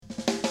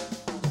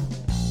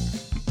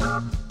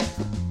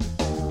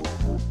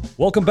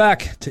Welcome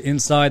back to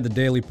Inside the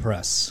Daily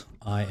Press.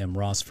 I am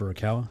Ross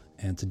Furukawa,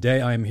 and today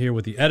I am here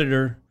with the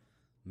editor,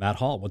 Matt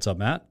Hall. What's up,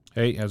 Matt?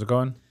 Hey, how's it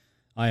going?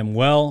 I am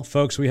well.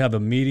 Folks, we have a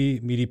meaty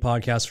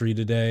podcast for you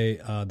today.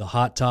 The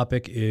hot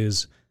topic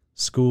is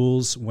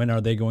schools. When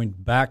are they going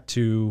back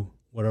to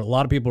what a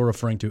lot of people are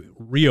referring to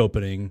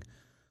reopening,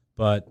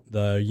 but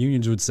the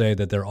unions would say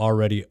that they're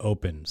already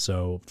open.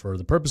 So for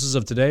the purposes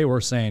of today,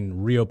 we're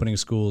saying reopening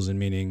schools and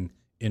meaning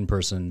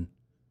in-person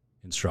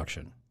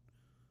instruction.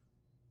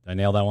 Did I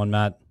nail that one,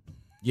 Matt?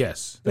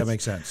 Yes, that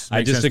makes sense.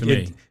 It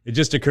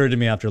just occurred to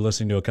me after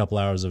listening to a couple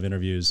hours of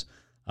interviews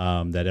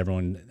that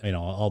everyone,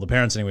 all the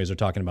parents anyways are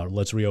talking about,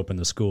 let's reopen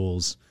the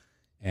schools.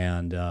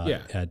 And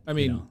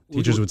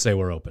teachers would say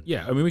we're open.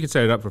 Yeah, we can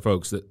set it up for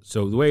folks.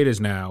 So the way it is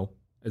now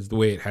is the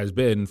way it has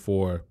been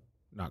for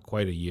not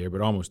quite a year,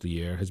 but almost a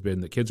year, has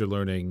been that kids are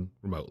learning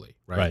remotely,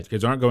 right?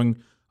 Kids aren't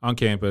going on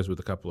campus with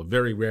a couple of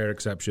very rare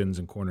exceptions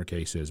and corner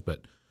cases,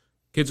 but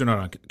kids are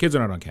not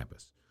on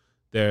campus.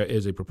 There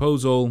is a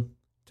proposal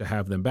to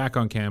have them back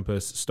on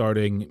campus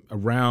starting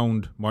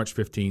around March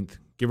 15th,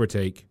 give or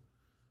take,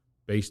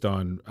 based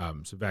on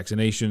some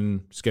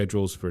vaccination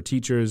schedules for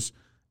teachers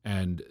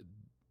and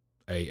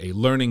a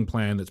learning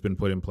plan that's been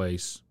put in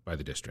place by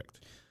the district.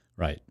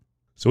 Right.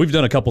 So we've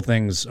done a couple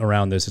things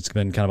around this. It's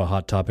been kind of a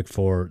hot topic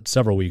for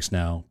several weeks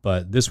now,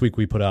 but this week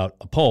we put out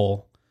a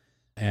poll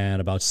and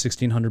about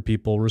 1,600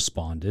 people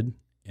responded.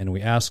 And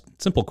we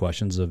asked simple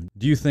questions of,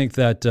 do you think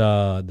that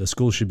the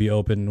school should be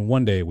open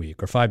 1 day a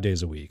week or 5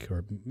 days a week,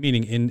 or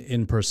meaning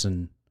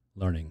in-person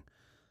learning?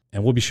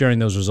 And we'll be sharing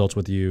those results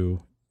with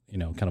you,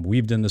 kind of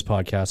weaved in this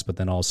podcast, but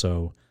then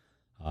also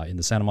in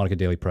the Santa Monica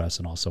Daily Press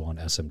and also on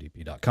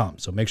smdp.com.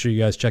 So make sure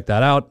you guys check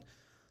that out.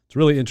 It's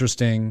really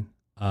interesting.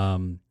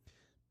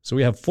 So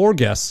we have 4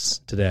 guests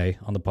today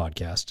on the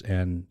podcast,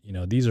 and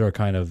these are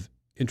kind of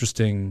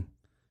interesting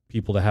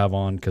people to have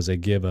on because they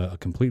give a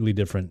completely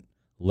different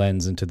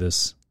lens into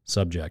this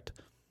subject.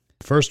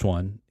 First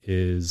one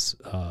is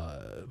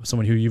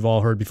someone who you've all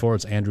heard before.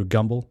 It's Andrew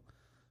Gumbel.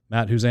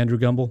 Matt, who's Andrew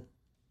Gumbel?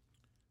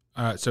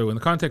 So in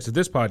the context of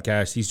this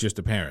podcast, he's just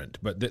a parent,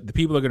 but the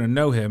people are going to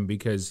know him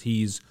because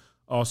he's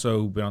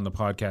also been on the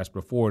podcast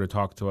before to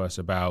talk to us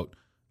about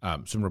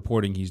some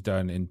reporting he's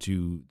done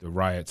into the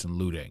riots and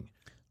looting.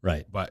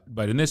 Right.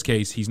 But in this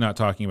case, he's not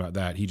talking about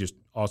that. He just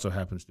also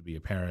happens to be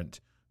a parent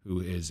who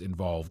is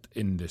involved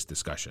in this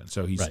discussion.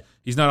 So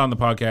he's not on the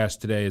podcast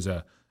today as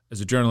a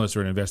journalist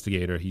or an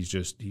investigator. He's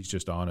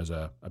just on as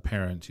a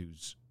parent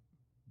who's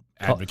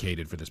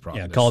advocated for this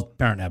problem. Yeah, called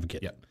parent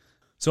advocate. Yep.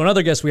 So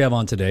another guest we have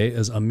on today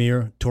is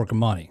Amir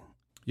Torkamani.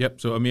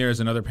 Yep. So Amir is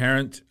another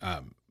parent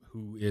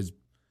who has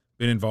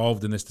been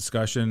involved in this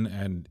discussion,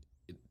 and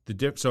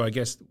so I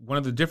guess one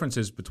of the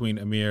differences between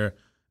Amir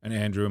and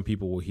Andrew, and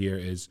people will hear,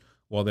 is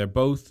while they're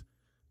both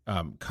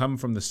come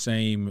from the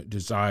same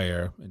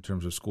desire in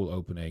terms of school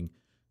opening,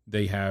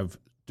 they have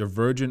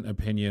divergent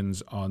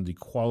opinions on the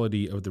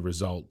quality of the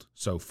result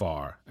so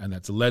far, and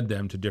that's led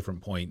them to different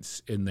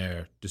points in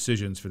their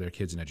decisions for their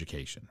kids in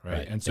education,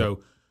 right? And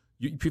so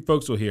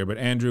folks will hear, but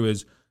Andrew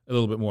is a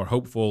little bit more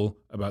hopeful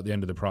about the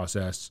end of the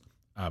process.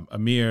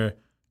 Amir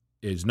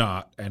is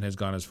not, and has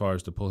gone as far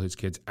as to pull his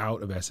kids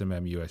out of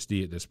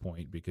SMM-USD at this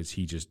point because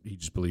he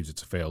just believes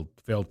it's a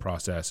failed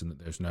process and that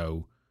there's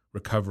no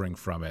recovering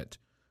from it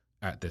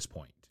at this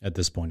point. At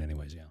this point,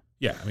 anyways, yeah.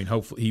 Yeah,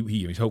 hopefully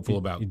he's hopeful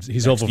about.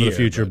 He's hopeful for the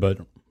future, but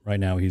right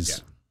now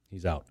he's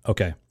out.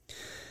 Okay.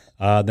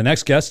 The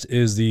next guest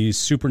is the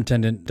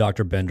superintendent,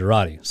 Dr. Ben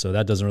Durati. So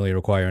that doesn't really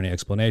require any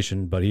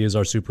explanation, but he is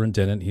our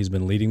superintendent. He's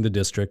been leading the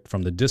district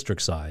from the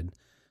district side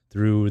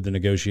through the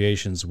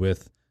negotiations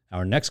with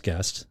our next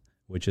guest,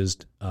 which is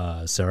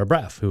Sarah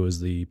Braff, who is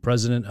the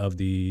president of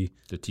the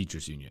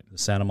Teachers Union, the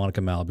Santa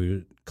Monica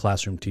Malibu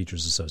Classroom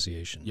Teachers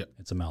Association. Yep.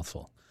 It's a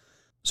mouthful.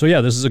 So,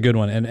 yeah, this is a good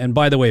one. And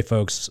by the way,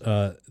 folks,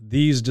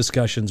 these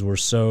discussions were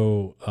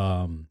so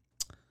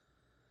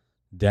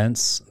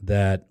dense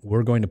that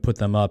we're going to put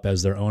them up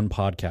as their own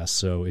podcast.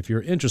 So if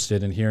you're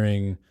interested in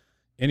hearing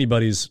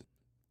anybody's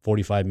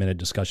 45-minute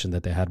discussion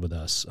that they had with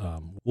us,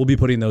 we'll be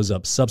putting those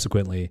up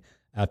subsequently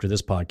after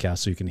this podcast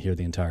so you can hear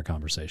the entire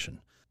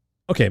conversation.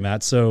 Okay,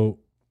 Matt, so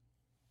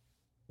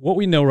what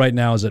we know right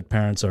now is that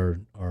parents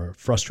are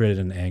frustrated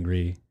and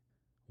angry.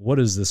 What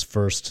is this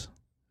first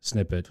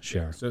snippet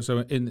share? So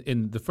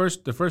in the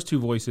first two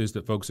voices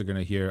that folks are going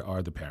to hear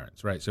are the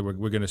parents, right? So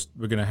we're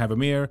gonna have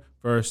Amir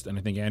first, and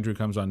I think Andrew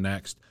comes on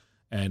next.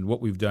 And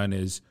what we've done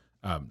is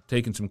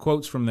taken some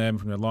quotes from them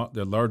from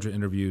their larger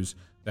interviews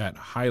that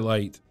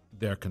highlight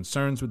their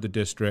concerns with the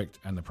district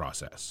and the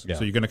process. Yeah.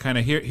 So you're going to kind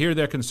of hear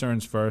their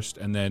concerns first,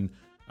 and then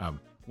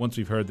once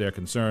we've heard their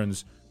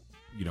concerns,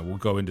 we'll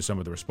go into some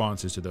of the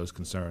responses to those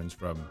concerns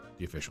from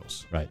the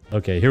officials. Right.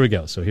 Okay. Here we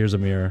go. So here's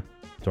Amir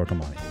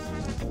Torkamani.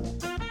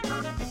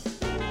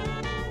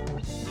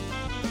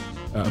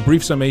 A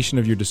brief summation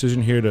of your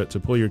decision here to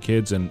pull your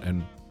kids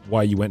and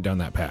why you went down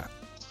that path.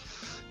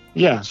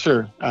 Yeah,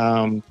 sure.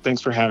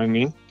 Thanks for having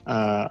me.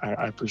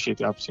 I appreciate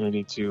the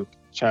opportunity to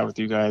chat with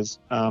you guys.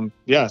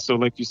 So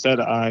like you said,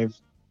 I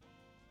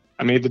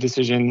made the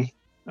decision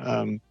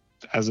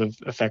as of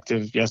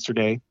effective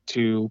yesterday,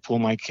 to pull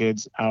my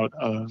kids out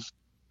of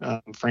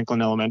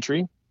Franklin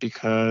Elementary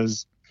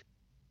because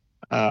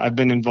I've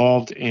been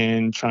involved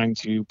in trying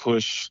to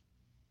push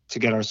to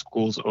get our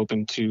schools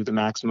open to the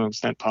maximum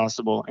extent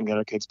possible and get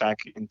our kids back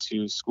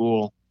into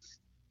school.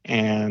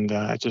 And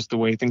just the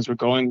way things were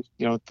going,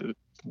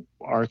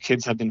 our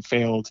kids have been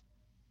failed,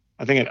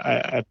 I think,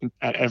 at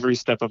every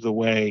step of the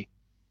way.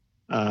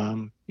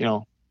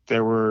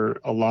 There were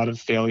a lot of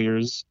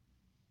failures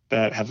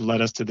that have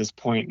led us to this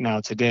point now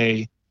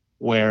today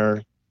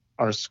where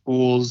our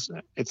schools,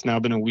 it's now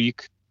been a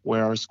week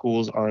where our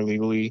schools are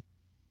legally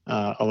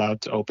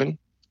allowed to open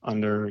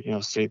under,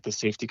 the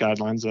safety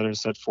guidelines that are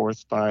set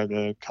forth by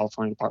the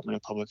California Department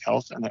of Public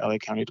Health and the LA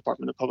County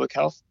Department of Public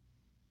Health.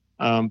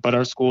 But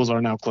our schools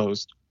are now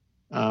closed,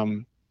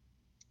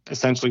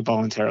 essentially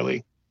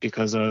voluntarily,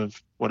 because of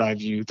what I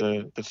view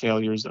the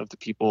failures of the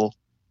people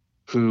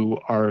who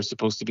are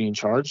supposed to be in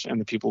charge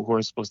and the people who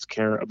are supposed to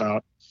care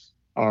about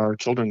our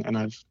children. And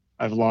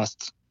I've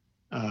lost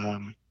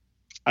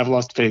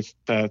faith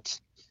that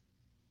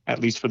at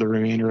least for the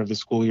remainder of the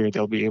school year,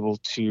 they'll be able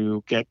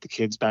to get the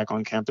kids back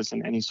on campus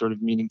in any sort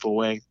of meaningful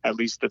way, at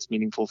least that's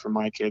meaningful for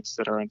my kids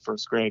that are in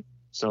first grade.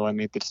 So I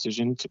made the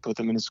decision to put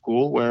them in a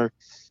school where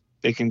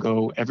they can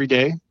go every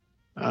day,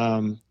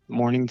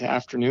 morning to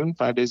afternoon,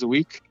 5 days a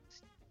week.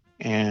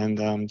 And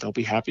they'll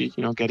be happy,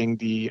 getting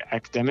the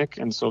academic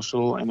and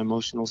social and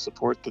emotional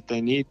support that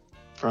they need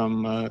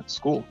from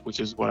school, which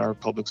is what our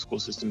public school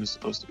system is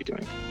supposed to be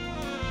doing.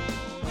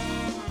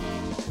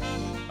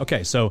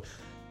 Okay, so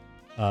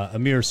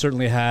Amir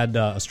certainly had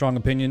a strong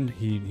opinion.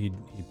 He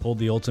pulled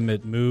the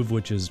ultimate move,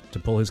 which is to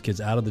pull his kids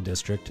out of the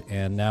district.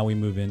 And now we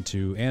move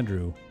into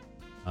Andrew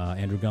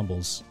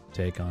Gumbel's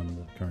take on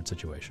the current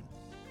situation.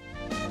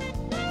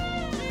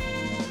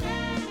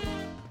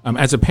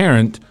 As a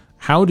parent,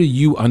 how do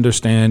you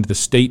understand the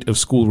state of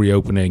school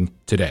reopening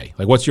today?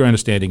 Like, what's your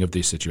understanding of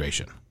this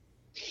situation?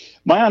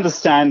 My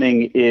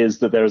understanding is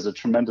that there is a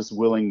tremendous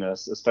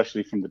willingness,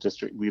 especially from the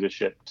district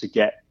leadership, to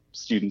get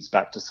students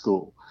back to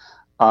school.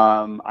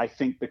 I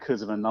think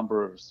because of a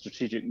number of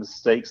strategic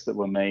mistakes that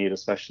were made,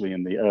 especially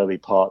in the early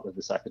part of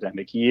this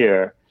academic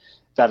year,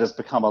 that has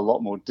become a lot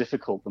more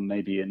difficult than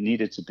maybe it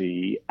needed to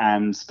be.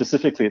 And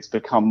specifically, it's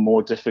become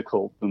more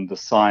difficult than the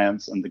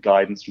science and the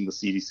guidance from the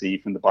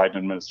CDC, from the Biden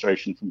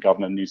administration, from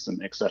Governor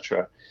Newsom, et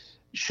cetera,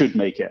 should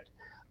make it.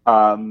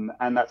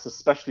 And that's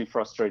especially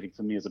frustrating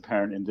for me as a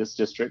parent in this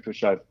district,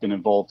 which I've been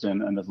involved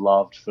in and have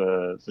loved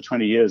for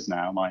 20 years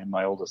now.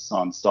 My oldest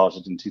son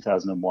started in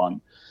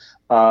 2001.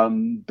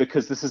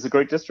 Because this is a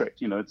great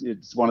district.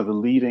 It's one of the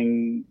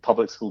leading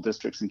public school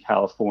districts in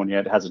California.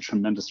 It has a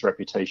tremendous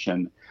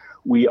reputation.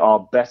 We are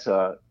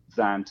better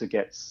than to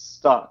get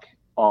stuck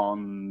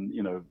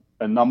on,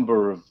 a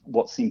number of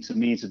what seem to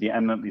me to be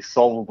eminently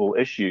solvable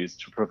issues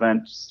to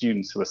prevent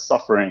students who are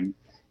suffering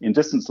in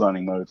distance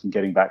learning mode from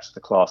getting back to the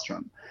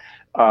classroom.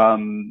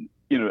 And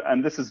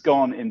this has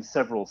gone in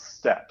several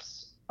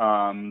steps.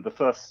 The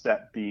first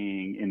step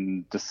being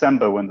in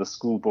December when the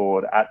school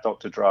board, at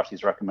Dr.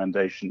 Drati's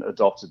recommendation,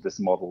 adopted this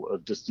model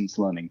of distance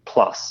learning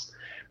plus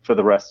for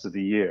the rest of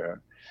the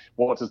year.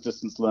 What does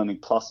distance learning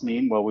plus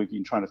mean? Well, we've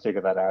been trying to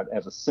figure that out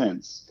ever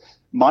since.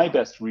 My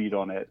best read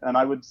on it, and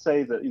I would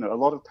say that, a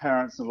lot of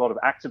parents and a lot of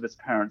activist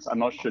parents, I'm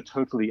not sure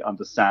totally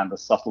understand the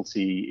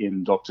subtlety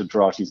in Dr.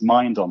 Drati's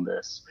mind on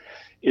this,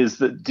 is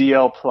that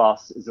DL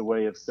plus is a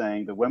way of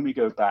saying that when we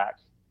go back,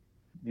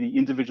 the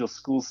individual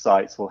school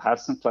sites will have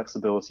some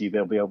flexibility.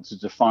 They'll be able to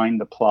define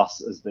the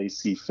plus as they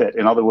see fit.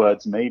 In other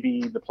words,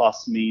 maybe the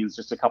plus means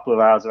just a couple of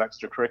hours of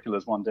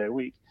extracurriculars 1 day a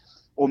week.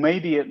 Or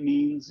maybe it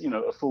means,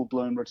 a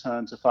full-blown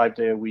return to 5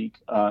 day a week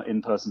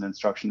in-person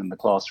instruction in the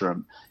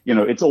classroom.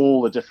 It's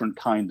all a different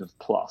kind of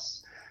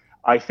plus.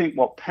 I think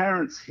what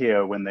parents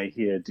hear when they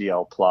hear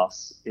DL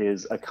plus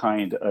is a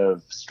kind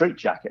of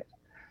straitjacket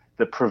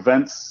that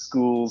prevents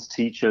schools,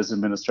 teachers,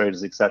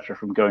 administrators, et cetera,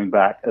 from going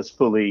back as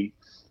fully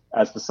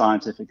as the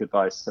scientific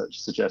advice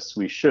suggests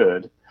we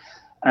should.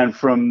 And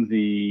from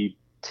the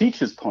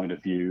teacher's point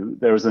of view,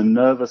 there is a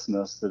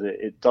nervousness that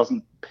it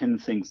doesn't pin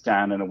things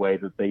down in a way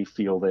that they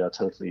feel they are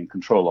totally in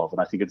control of.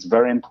 And I think it's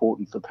very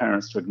important for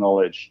parents to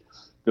acknowledge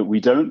that we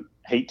don't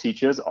hate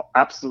teachers,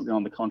 absolutely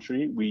on the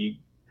contrary. We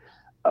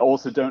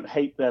also don't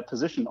hate their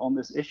position on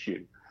this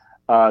issue.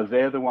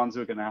 They're the ones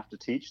who are going to have to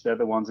teach. They're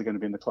the ones who are going to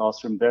be in the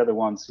classroom. They're the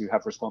ones who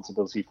have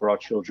responsibility for our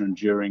children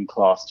during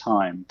class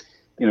time.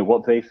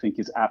 What they think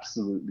is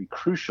absolutely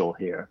crucial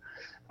here.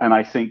 And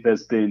I think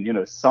there's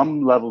been,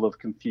 some level of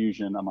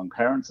confusion among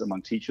parents,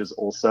 among teachers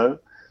also.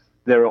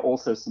 There are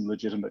also some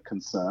legitimate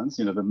concerns.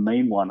 The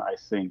main one, I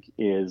think,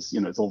 is,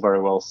 it's all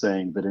very well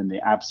saying that in the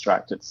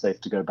abstract, it's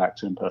safe to go back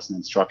to in-person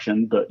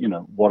instruction. But,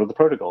 what are the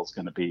protocols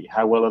going to be?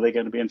 How well are they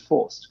going to be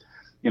enforced?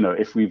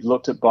 If we've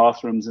looked at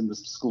bathrooms in the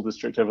school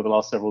district over the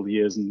last several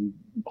years and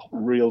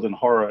reeled in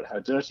horror at how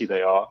dirty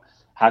they are,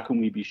 how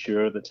can we be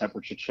sure that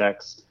temperature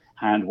checks,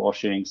 hand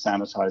washing,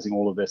 sanitizing,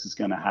 all of this is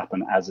going to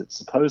happen as it's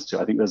supposed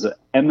to? I think there's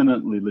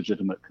eminently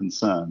legitimate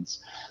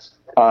concerns.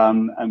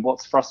 And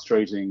what's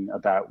frustrating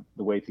about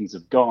the way things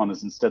have gone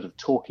is instead of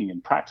talking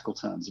in practical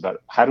terms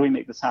about how do we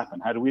make this happen,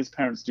 how do we as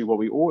parents do what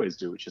we always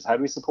do, which is how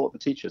do we support the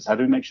teachers, how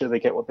do we make sure they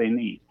get what they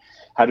need,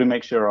 how do we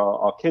make sure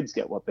our kids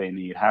get what they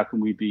need, how can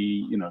we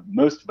be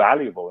most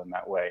valuable in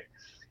that way.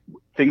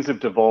 Things have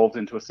devolved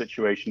into a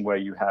situation where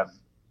you have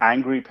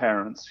angry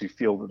parents who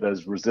feel that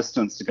there's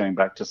resistance to going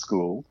back to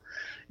school.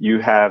 You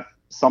have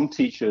some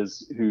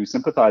teachers who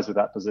sympathize with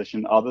that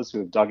position, others who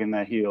have dug in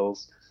their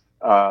heels,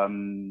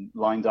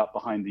 lined up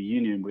behind the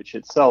union, which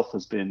itself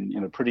has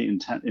been pretty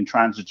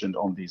intransigent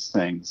on these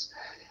things.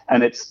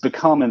 And it's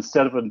become,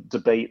 instead of a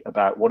debate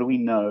about what do we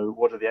know,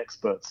 what do the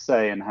experts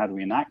say, and how do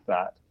we enact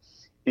that,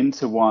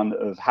 into one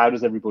of how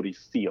does everybody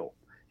feel.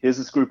 Here's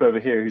this group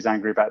over here who's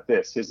angry about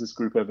this. Here's this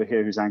group over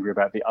here who's angry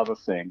about the other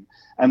thing.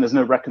 And there's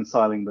no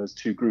reconciling those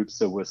two groups,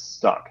 so we're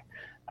stuck.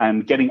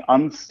 And getting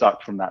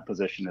unstuck from that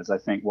position is, I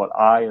think, what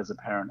I, as a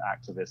parent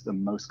activist,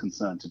 am most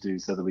concerned to do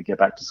so that we get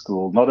back to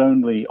school, not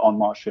only on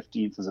March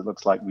 15th, as it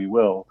looks like we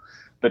will,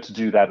 but to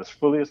do that as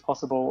fully as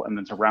possible and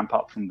then to ramp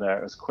up from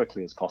there as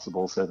quickly as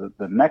possible so that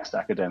the next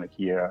academic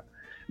year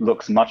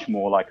looks much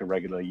more like a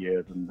regular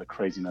year than the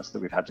craziness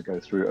that we've had to go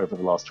through over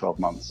the last 12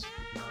 months.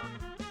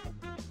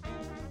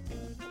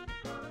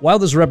 While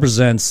this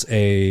represents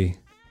a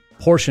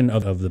portion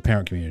of the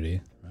parent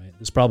community,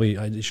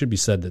 it should be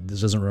said that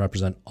this doesn't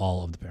represent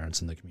all of the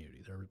parents in the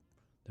community.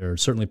 There are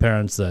certainly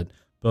parents that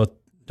both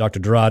Dr.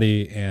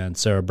 Durrati and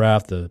Sarah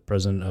Braff, the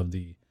president of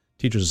the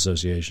Teachers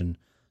Association,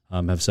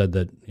 have said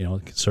that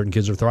certain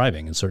kids are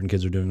thriving and certain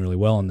kids are doing really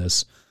well in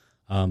this.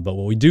 But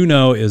what we do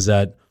know is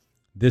that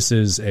this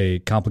is a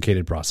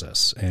complicated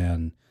process,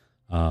 and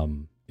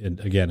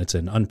again, it's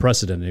an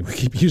unprecedented. We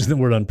keep using the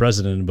word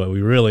unprecedented, but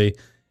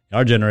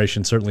our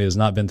generation certainly has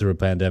not been through a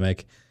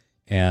pandemic,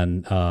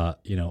 and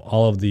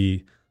all of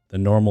the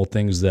normal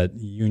things that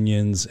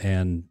unions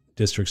and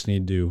districts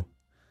need to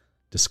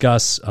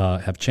discuss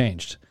have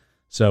changed.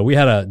 So we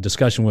had a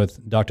discussion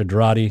with Dr.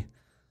 Durrati.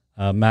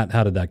 Matt,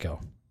 how did that go?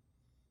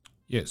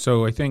 Yeah,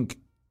 so I think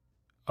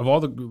of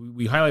all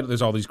we highlighted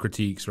there's all these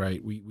critiques,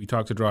 right? We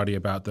talked to Durrati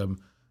about them,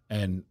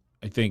 and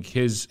I think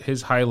his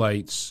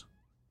highlights,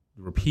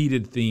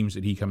 repeated themes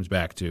that he comes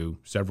back to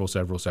several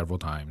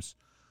times,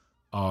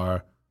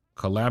 are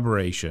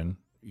collaboration.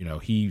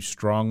 He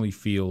strongly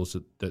feels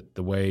that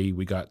the way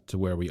we got to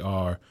where we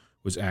are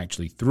was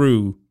actually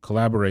through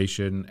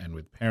collaboration and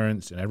with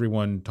parents and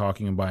everyone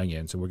talking and buying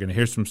in. So we're going to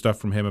hear some stuff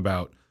from him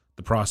about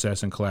the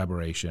process and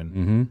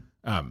collaboration.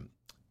 Mm-hmm.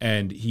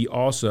 And he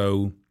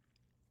also,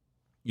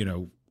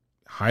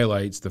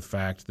 highlights the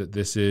fact that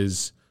this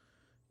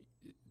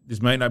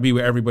might not be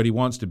where everybody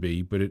wants to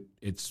be, but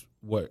it's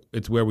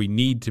where we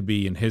need to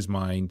be in his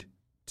mind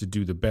to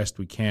do the best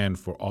we can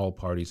for all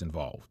parties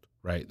involved.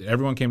 Right,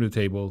 everyone came to the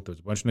table. There was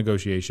a bunch of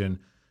negotiation.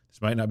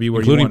 This might not be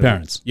where including you wanted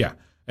parents. Yeah,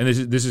 and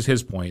this is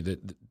his point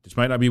that this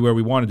might not be where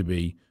we wanted to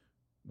be,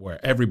 where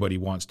everybody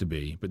wants to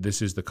be, but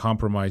this is the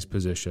compromise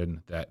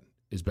position that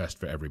is best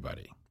for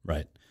everybody.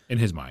 Right, in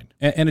his mind.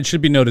 And it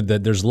should be noted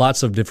that there's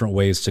lots of different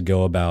ways to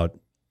go about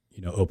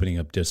opening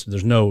up districts.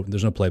 There's no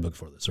playbook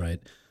for this, right?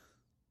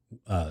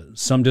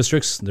 Some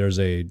districts there's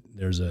a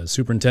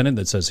superintendent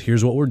that says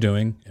here's what we're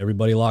doing.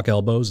 Everybody lock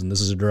elbows, and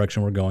this is the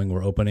direction we're going.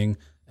 We're opening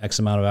X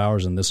amount of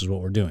hours, and this is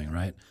what we're doing,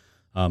 right?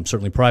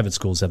 Certainly private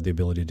schools have the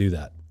ability to do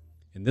that.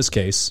 In this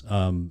case,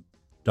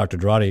 Dr.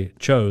 Durrati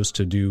chose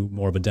to do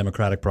more of a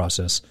democratic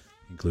process,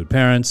 include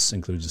parents,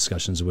 include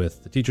discussions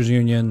with the teachers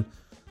union,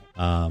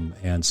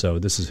 and so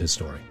this is his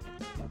story.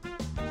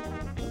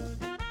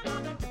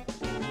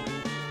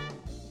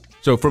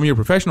 So from your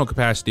professional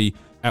capacity,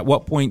 at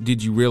what point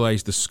did you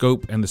realize the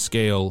scope and the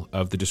scale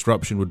of the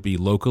disruption would be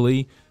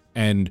locally,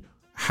 and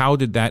how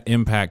did that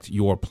impact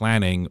your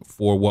planning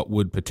for what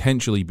would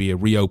potentially be a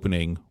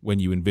reopening when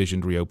you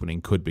envisioned reopening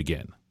could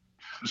begin?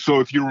 So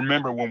if you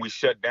remember when we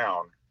shut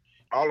down,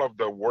 all of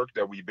the work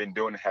that we've been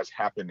doing has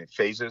happened in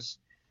phases.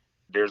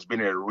 There's been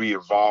a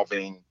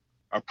re-evolving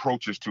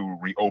approaches to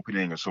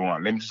reopening and so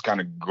on. Let me just kind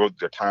of go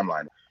through the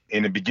timeline.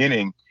 In the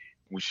beginning,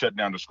 we shut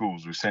down the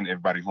schools. We sent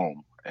everybody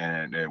home,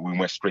 and we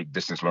went straight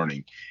distance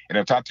learning. And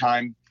at that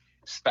time,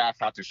 staff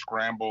had to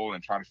scramble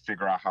and try to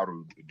figure out how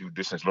to do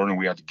distance learning.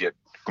 We had to get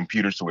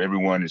computers to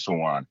everyone and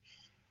so on.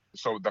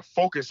 So the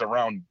focus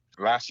around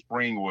last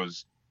spring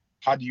was,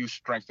 how do you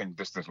strengthen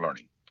distance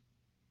learning?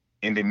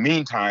 In the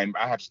meantime,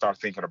 I had to start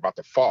thinking about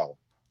the fall,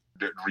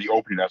 the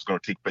reopening that's going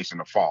to take place in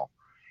the fall.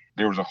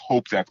 There was a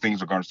hope that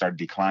things are going to start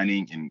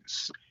declining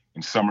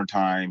in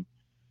summertime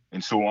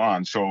and so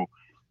on. So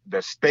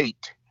the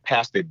state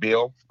passed a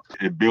bill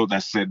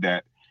that said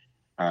that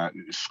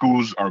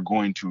schools are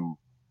going to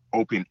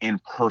open in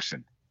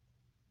person.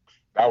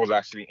 That was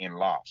actually in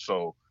law.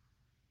 So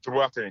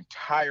throughout the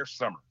entire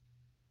summer,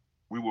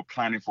 we were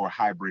planning for a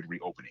hybrid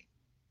reopening.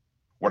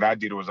 What I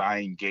did was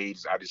I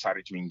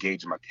decided to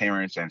engage my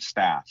parents and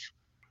staff.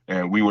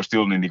 And we were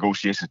still in the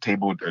negotiation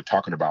table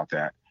talking about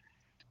that.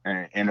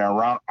 And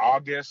around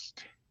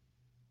August,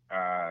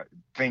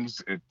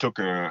 things took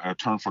a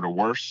turn for the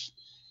worse.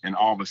 And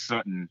all of a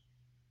sudden,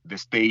 the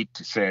state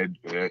said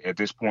at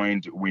this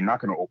point, we're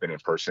not going to open in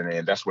person.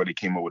 And that's why they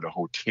came up with a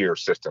whole tier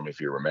system, if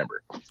you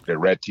remember. The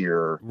red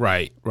tier.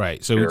 Right.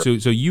 So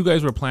you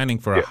guys were planning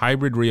for a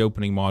hybrid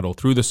reopening model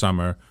through the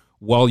summer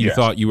while you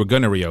thought you were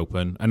going to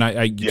reopen. And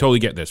I totally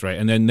get this, right?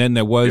 And then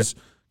there was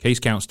case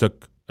counts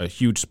took a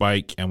huge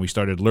spike, and we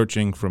started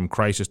lurching from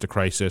crisis to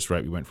crisis,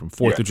 right? We went from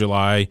 4th of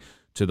July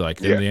to the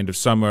end of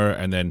summer,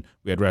 and then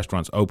we had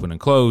restaurants open and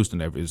closed,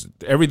 and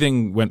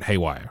everything went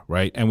haywire,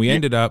 right? And we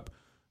ended up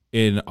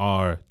in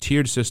our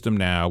tiered system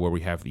now, where we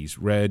have these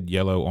red,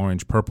 yellow,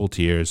 orange, purple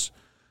tiers,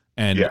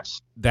 and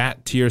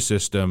that tier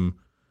system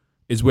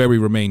is where we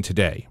remain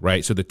today,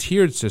 right? So the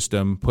tiered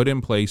system put in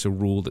place a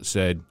rule that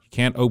said you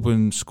can't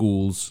open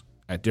schools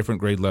at different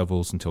grade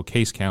levels until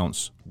case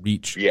counts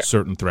reach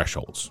certain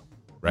thresholds,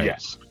 right?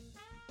 Yes.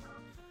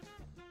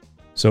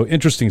 So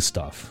interesting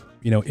stuff.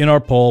 In our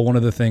poll, one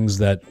of the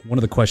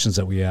questions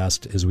that we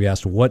asked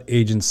is what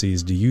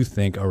agencies do you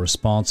think are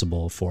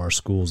responsible for our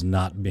schools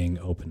not being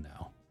open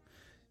now?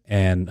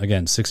 And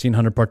again,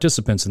 1,600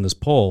 participants in this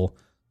poll,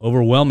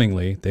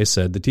 overwhelmingly, they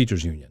said the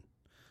teachers union,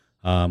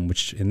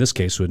 which in this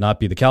case would not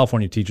be the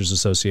California Teachers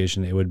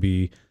Association. It would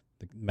be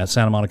the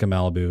Santa Monica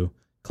Malibu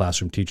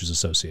Classroom Teachers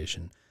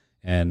Association.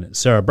 And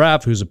Sarah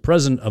Braff, who's the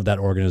president of that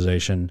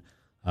organization,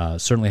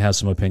 certainly has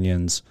some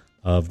opinions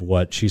of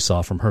what she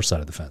saw from her side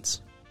of the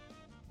fence.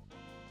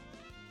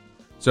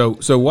 So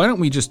why don't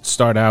we just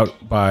start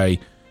out by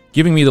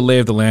giving me the lay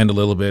of the land a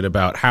little bit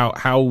about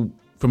how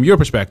from your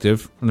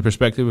perspective, from the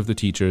perspective of the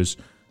teachers,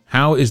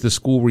 how is the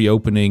school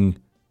reopening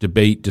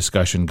debate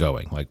discussion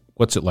going? Like,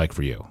 what's it like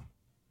for you?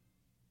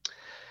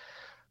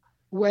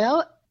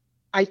 Well,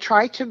 I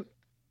try to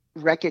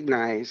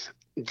recognize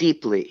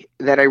deeply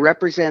that I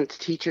represent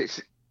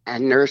teachers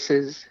and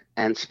nurses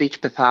and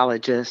speech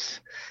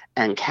pathologists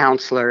and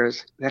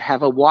counselors that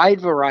have a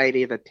wide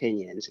variety of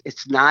opinions.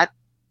 It's not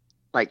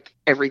like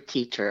every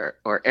teacher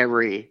or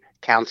every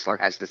counselor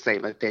has the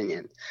same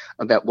opinion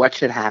about what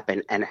should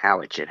happen and how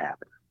it should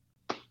happen.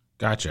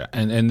 Gotcha.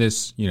 And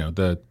this,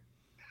 the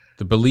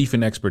belief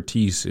in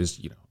expertise is,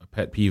 a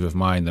pet peeve of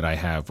mine that I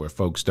have, where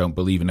folks don't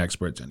believe in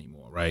experts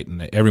anymore, right?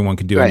 And everyone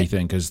can do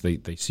anything because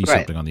they see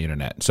something on the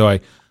internet. So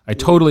I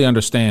totally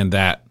understand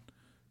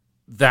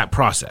that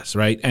process,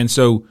 right? And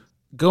so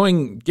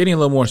getting a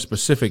little more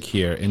specific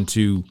here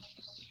into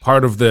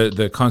part of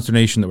the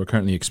consternation that we're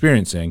currently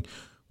experiencing,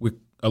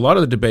 a lot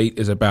of the debate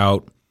is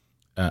about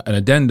an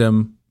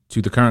addendum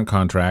to the current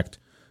contract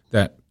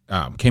that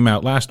came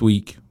out last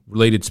week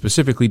related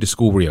specifically to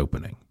school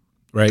reopening,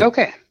 right?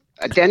 Okay.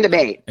 Addendum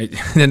 8.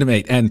 Addendum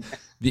 8. And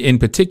in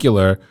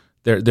particular,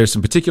 there's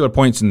some particular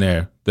points in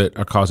there that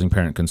are causing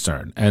parent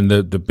concern. And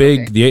the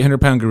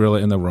 800-pound gorilla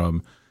in the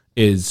room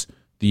is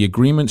the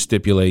agreement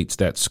stipulates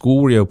that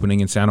school reopening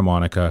in Santa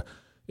Monica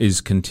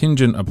is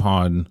contingent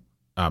upon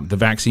the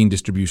vaccine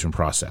distribution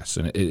process.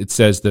 And it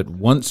says that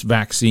once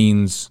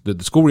that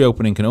the school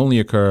reopening can only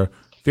occur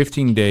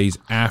 15 days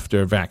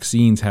after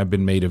vaccines have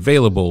been made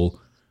available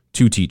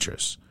to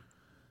teachers.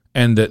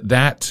 And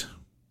that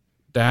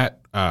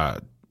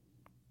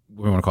what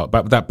do we want to call it?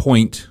 But that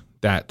point,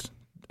 that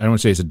I don't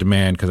want to say it's a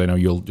demand because I know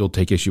you'll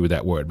take issue with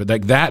that word, but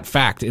that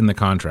fact in the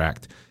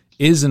contract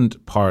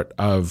isn't part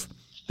of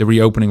the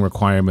reopening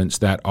requirements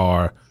that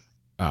are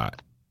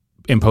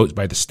imposed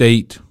by the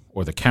state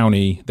or the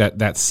county.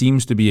 That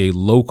seems to be a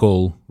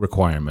local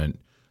requirement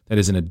that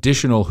is an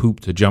additional hoop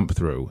to jump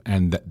through,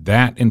 and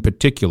that in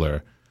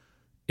particular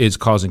is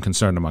causing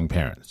concern among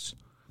parents.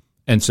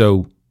 And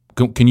so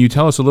can you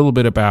tell us a little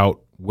bit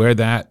about where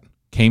that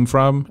came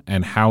from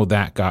and how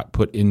that got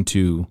put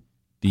into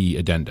the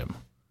addendum?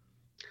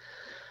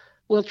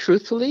 Well,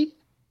 truthfully,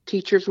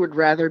 teachers would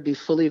rather be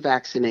fully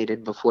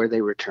vaccinated before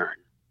they return.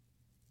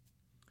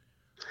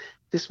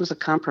 This was a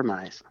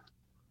compromise,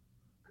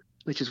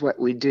 which is what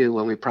we do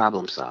when we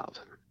problem solve.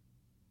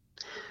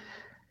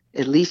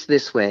 At least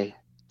this way,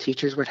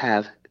 teachers would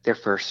have their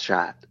first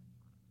shot.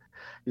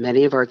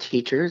 Many of our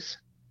teachers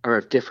are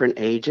of different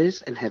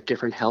ages and have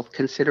different health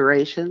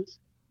considerations,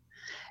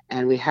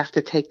 and we have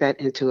to take that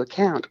into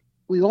account.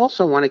 We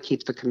also want to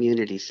keep the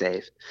community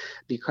safe,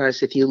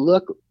 because if you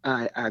look,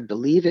 I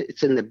believe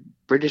it's in the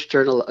British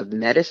Journal of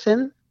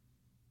Medicine,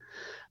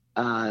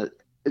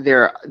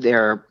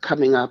 they're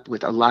coming up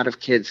with a lot of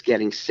kids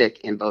getting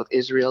sick in both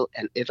Israel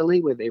and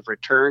Italy, where they've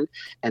returned,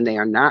 and they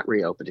are not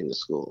reopening the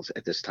schools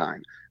at this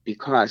time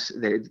because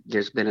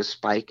there's been a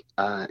spike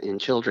in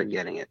children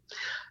getting it.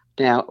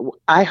 Now,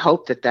 I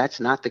hope that that's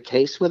not the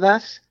case with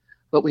us,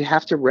 but we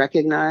have to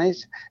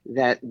recognize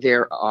that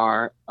there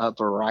are a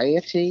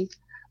variety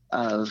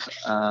of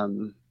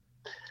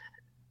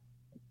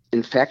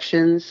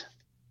infections.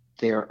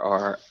 There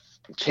are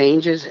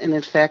changes in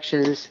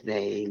infections.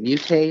 They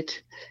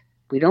mutate.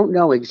 We don't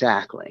know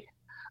exactly,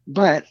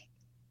 but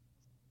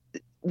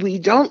we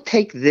don't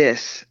take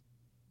this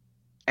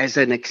as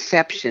an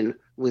exception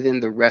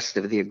within the rest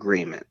of the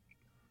agreement.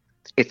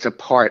 It's a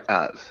part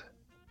of.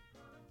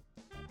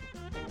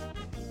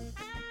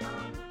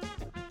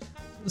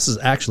 This is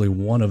actually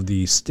one of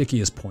the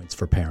stickiest points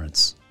for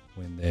parents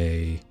when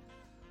they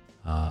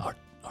are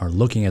are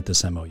looking at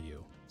this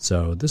MOU.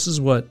 So this is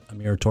what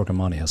Amir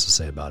Torkamani has to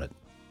say about it.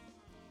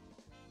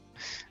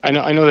 I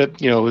know that,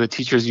 the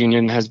teachers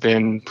union has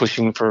been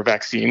pushing for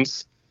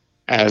vaccines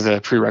as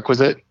a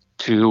prerequisite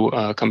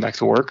to come back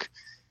to work.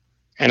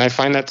 And I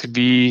find that to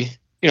be,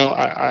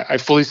 I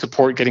fully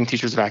support getting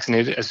teachers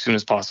vaccinated as soon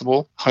as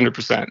possible,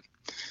 100%.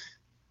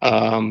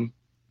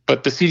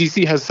 But the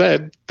CDC has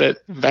said that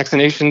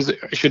vaccinations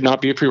should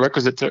not be a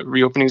prerequisite to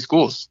reopening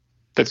schools,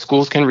 that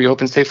schools can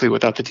reopen safely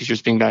without the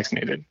teachers being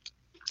vaccinated.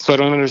 So I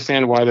don't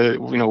understand why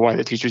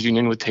the teachers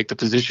union would take the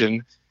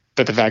position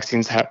that the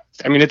vaccines have.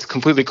 I mean, it's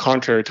completely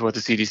contrary to what the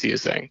CDC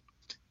is saying,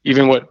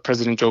 even what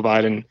President Joe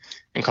Biden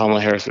and Kamala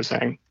Harris are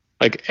saying.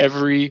 Like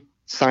every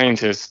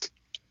scientist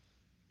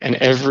and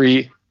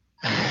every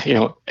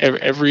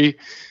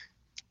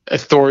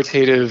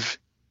authoritative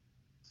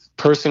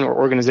person or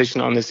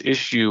organization on this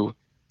issue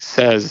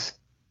says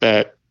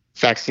that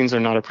vaccines are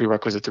not a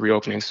prerequisite to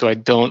reopening. So I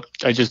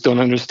just don't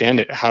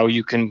understand it, how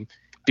you can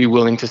be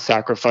willing to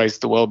sacrifice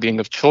the well-being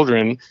of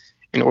children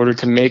in order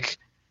to make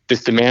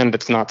this demand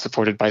that's not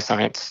supported by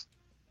science.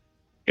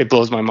 It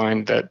blows my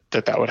mind that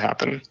would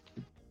happen.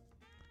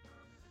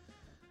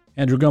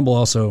 Andrew Gumbel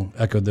also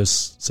echoed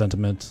this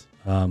sentiment.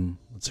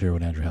 Let's hear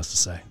what Andrew has to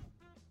say.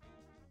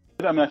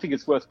 I think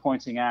it's worth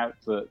pointing out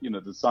that,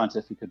 the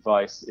scientific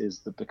advice is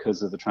that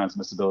because of the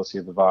transmissibility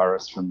of the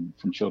virus from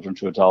children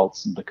to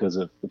adults, and because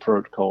of the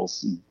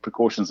protocols and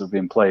precautions that have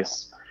been in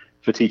place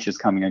for teachers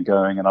coming and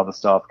going and other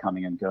staff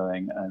coming and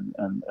going,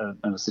 and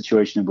a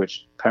situation in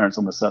which parents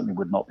almost certainly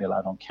would not be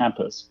allowed on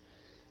campus,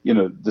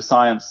 the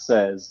science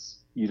says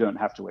you don't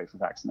have to wait for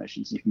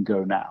vaccinations. You can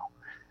go now.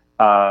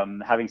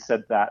 Having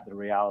said that, the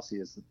reality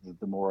is that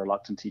the more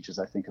reluctant teachers,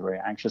 I think, are very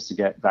anxious to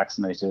get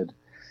vaccinated.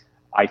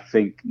 I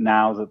think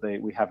now that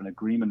we have an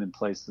agreement in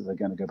place that they're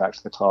going to go back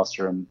to the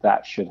classroom,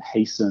 that should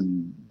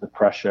hasten the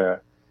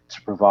pressure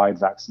to provide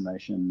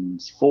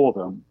vaccinations for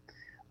them,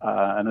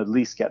 and at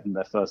least get them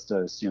their first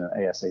dose,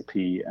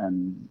 ASAP,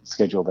 and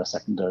schedule their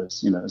second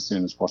dose, as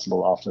soon as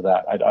possible after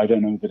that. I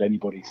don't know that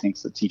anybody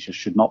thinks that teachers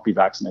should not be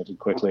vaccinated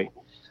quickly.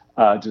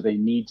 Do they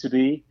need to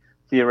be?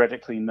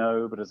 Theoretically,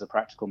 no, but as a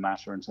practical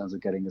matter, in terms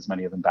of getting as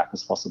many of them back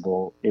as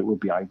possible, it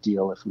would be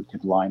ideal if we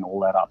could line all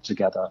that up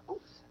together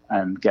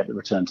and get the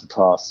return to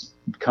class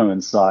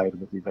coincide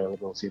with the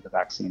availability of the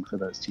vaccine for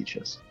those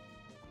teachers.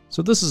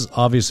 So this is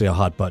obviously a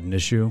hot button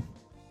issue.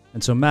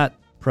 And so Matt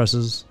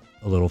presses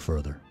a little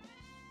further.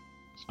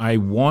 I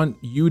want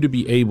you to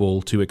be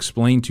able to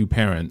explain to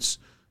parents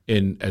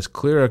in as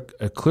clear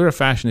a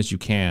fashion as you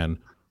can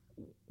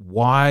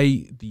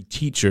why the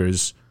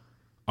teachers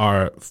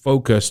are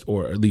focused,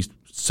 or at least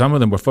some of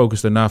them were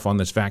focused enough on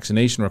this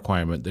vaccination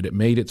requirement that it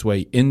made its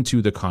way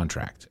into the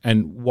contract.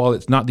 And while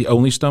it's not the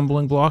only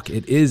stumbling block,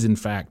 it is in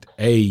fact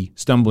a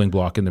stumbling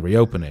block in the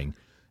reopening.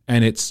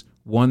 And it's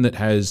one that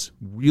has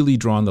really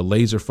drawn the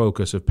laser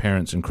focus of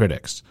parents and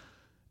critics.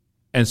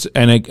 And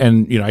I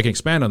can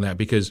expand on that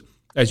because,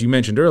 as you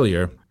mentioned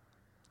earlier,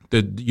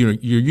 your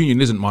union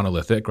isn't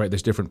monolithic, right?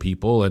 There's different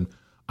people. And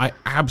I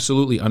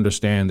absolutely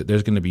understand that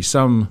there's going to be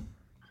some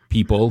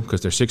people, because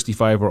they're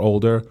 65 or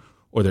older,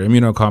 or they're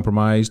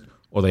immunocompromised,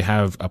 or they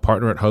have a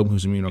partner at home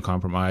who's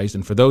immunocompromised.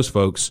 And for those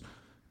folks,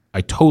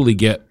 I totally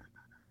get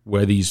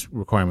where these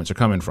requirements are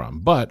coming from.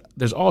 But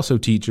there's also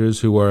teachers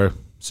who are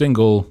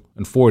single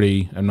and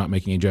 40. I'm not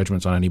making any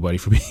judgments on anybody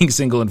for being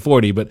single and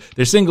 40, but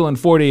they're single and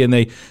 40, and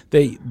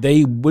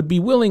they would be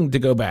willing to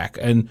go back.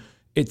 And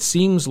it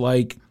seems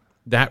like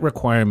that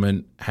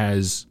requirement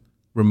has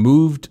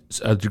removed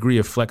a degree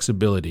of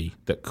flexibility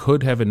that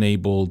could have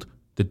enabled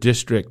the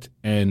district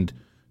and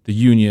the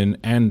union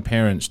and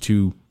parents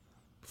to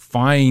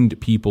find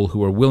people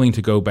who are willing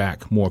to go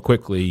back more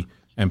quickly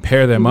and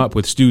pair them up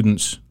with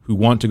students who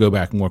want to go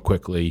back more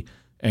quickly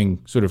and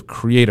sort of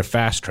create a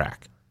fast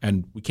track.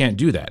 And we can't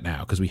do that now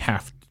because we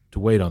have to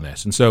wait on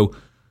this. And so,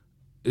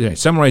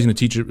 summarizing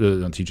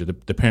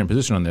the parent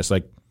position on this,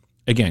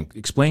 again,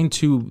 explain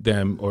to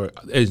them, or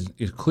as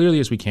clearly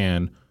as we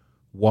can,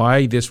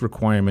 why this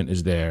requirement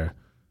is there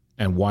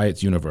and why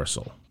it's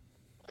universal.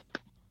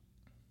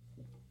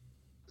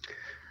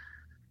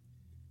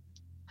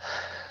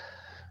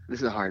 This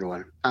is a hard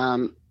one.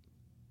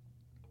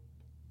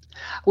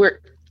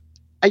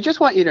 I just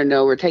want you to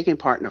know we're taking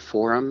part in a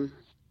forum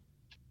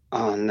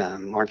on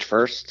March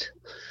 1st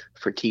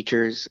for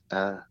teachers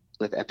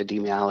with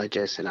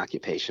epidemiologists and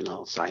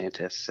occupational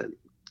scientists, and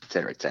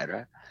et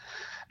cetera.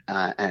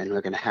 And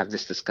we're going to have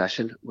this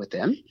discussion with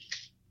them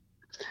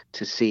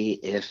to see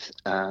if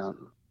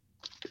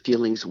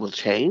feelings will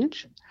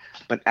change.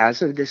 But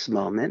as of this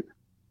moment,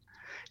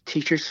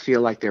 teachers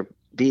feel like they're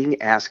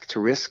being asked to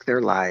risk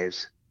their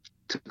lives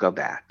to go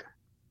back.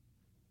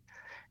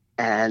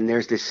 And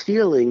there's this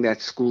feeling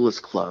that school is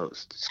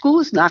closed. School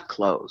is not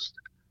closed.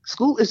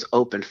 School is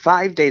open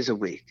 5 days a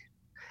week,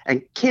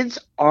 and kids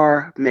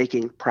are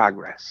making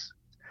progress.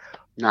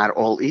 Not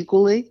all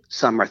equally.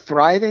 Some are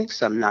thriving,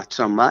 some not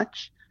so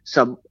much.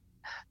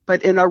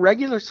 But in our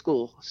regular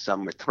school,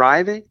 some are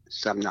thriving,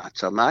 some not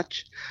so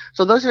much.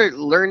 So those are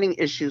learning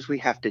issues we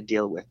have to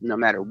deal with no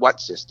matter what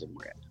system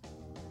we're in.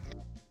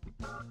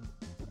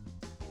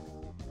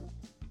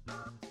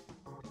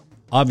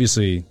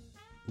 obviously,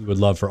 we would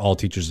love for all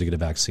teachers to get a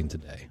vaccine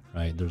today,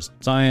 right? There's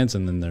science,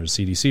 and then there's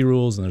CDC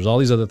rules, and there's all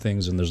these other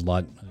things, and there's a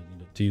lot,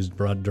 to use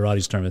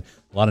Durati's term, a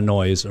lot of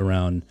noise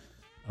around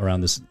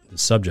this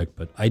subject.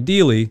 But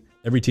ideally,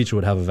 every teacher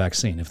would have a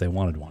vaccine if they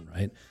wanted one,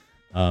 right?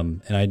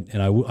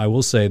 And I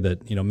will say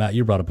that, Matt,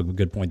 you brought up a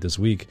good point this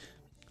week.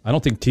 I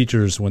don't think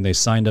teachers, when they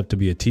signed up to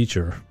be a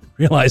teacher,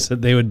 realized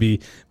that they would be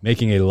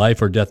making a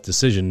life or death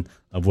decision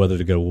of whether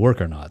to go to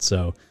work or not.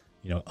 So,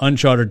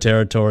 uncharted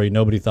territory.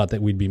 Nobody thought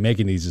that we'd be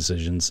making these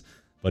decisions,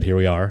 but here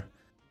we are.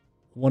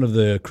 One of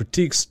the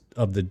critiques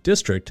of the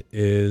district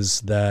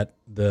is that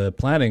the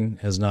planning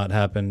has not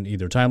happened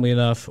either timely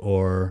enough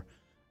or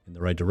in the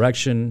right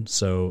direction.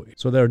 So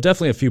there are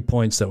definitely a few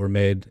points that were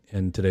made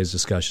in today's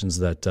discussions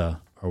that are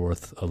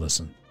worth a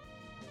listen.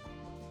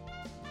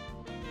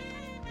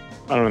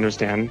 I don't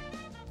understand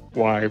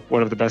why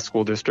one of the best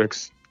school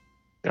districts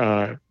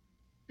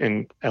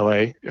in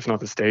LA, if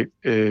not the state,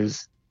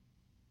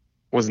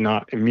 was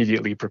not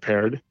immediately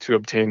prepared to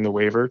obtain the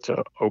waiver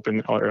to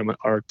open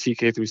our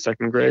TK through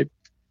second grade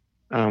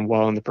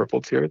while in the purple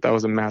tier. That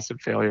was a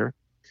massive failure.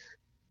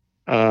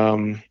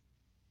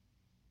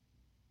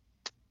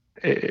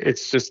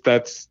 It's just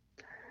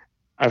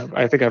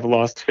I think I've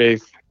lost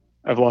faith.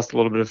 I've lost a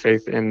little bit of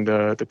faith in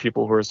the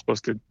people who are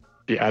supposed to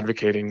be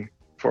advocating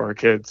for our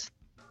kids.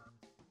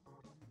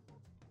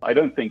 I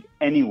don't think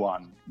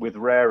anyone, with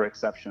rare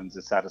exceptions,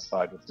 is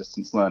satisfied with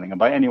distance learning. And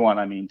by anyone,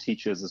 I mean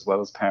teachers as well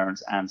as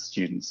parents and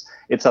students.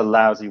 It's a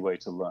lousy way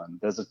to learn.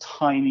 There's a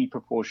tiny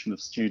proportion of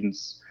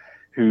students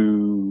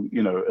who,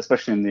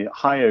 especially in the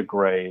higher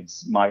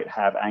grades, might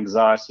have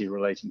anxiety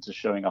relating to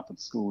showing up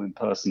at school in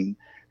person,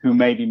 who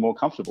may be more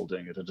comfortable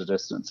doing it at a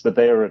distance, but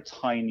they are a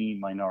tiny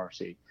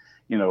minority.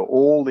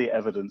 All the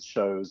evidence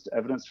shows,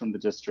 evidence from the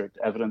district,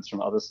 evidence from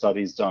other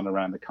studies done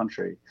around the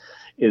country,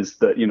 is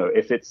that,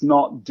 if it's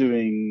not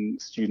doing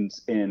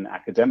students in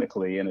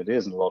academically, and it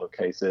is in a lot of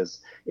cases,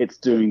 it's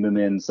doing them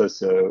in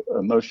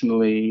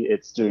socio-emotionally,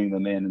 it's doing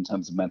them in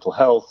terms of mental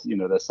health.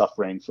 They're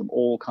suffering from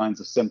all kinds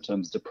of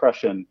symptoms,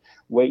 depression,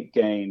 weight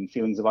gain,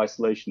 feelings of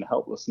isolation,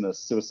 helplessness,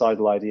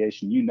 suicidal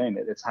ideation, you name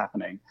it, it's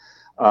happening.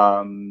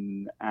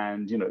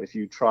 If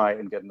you try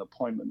and get an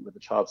appointment with a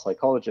child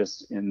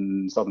psychologist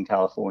in Southern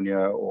California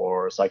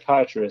or a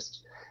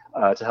psychiatrist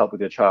to help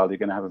with your child, you're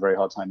going to have a very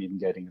hard time even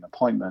getting an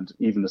appointment,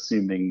 even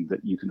assuming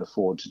that you can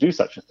afford to do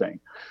such a thing.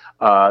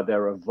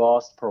 There are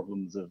vast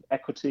problems of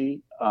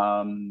equity,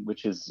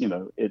 which is,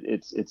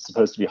 it's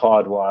supposed to be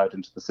hardwired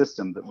into the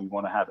system that we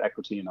want to have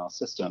equity in our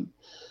system.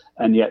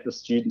 And yet the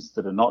students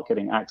that are not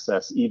getting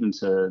access even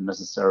to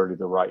necessarily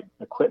the right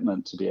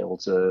equipment to be able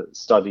to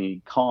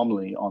study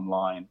calmly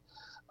online,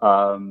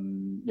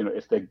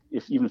 if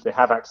they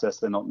have access,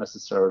 they're not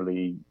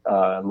necessarily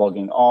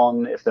logging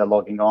on. If they're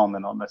logging on, they're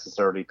not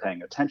necessarily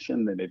paying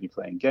attention. They may be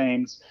playing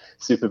games.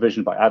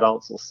 Supervision by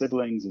adults or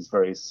siblings is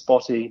very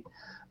spotty.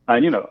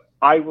 And,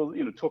 I will,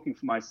 talking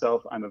for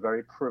myself, I'm a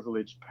very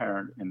privileged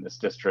parent in this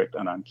district,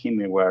 and I'm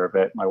keenly aware of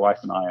it. My wife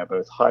and I are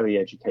both highly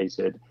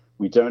educated.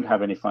 We don't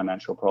have any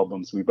financial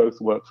problems. We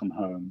both work from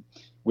home.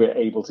 We're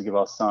able to give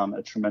our son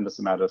a tremendous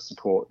amount of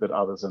support that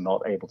others are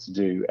not able to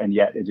do. And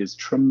yet it is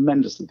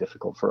tremendously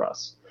difficult for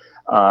us.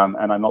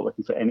 And I'm not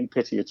looking for any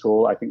pity at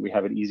all. I think we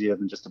have it easier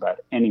than just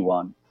about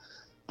anyone.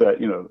 But,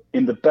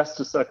 in the best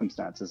of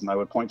circumstances, and I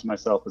would point to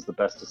myself as the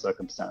best of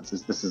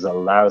circumstances, this is a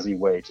lousy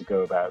way to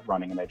go about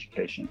running an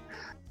education.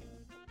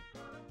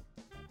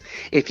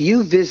 If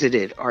you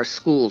visited our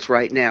schools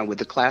right now, would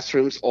the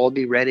classrooms all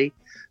be ready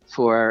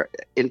for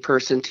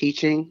in-person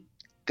teaching?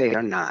 They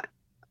are not.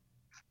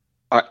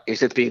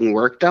 Is it being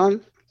worked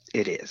on?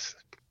 It is.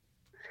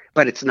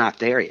 But it's not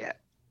there yet.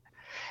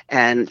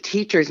 And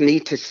teachers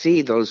need to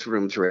see those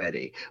rooms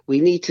ready.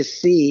 We need to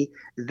see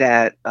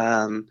that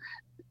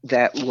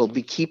that will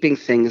be keeping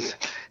things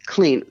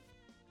clean.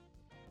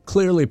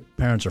 Clearly,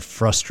 parents are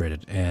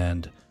frustrated,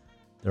 and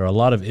there are a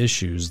lot of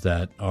issues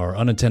that are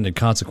unintended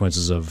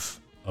consequences of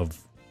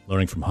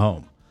learning from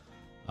home.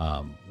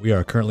 We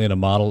are currently in a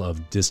model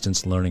of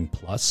distance learning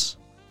plus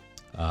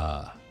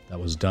that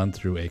was done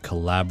through a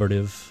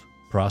collaborative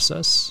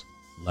process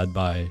led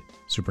by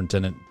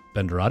Superintendent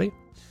Ben Durati.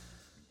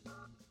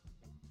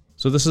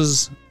 So this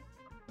is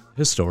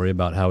his story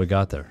about how we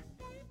got there.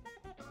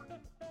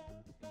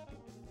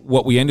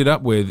 What we ended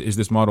up with is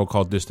this model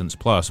called Distance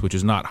Plus, which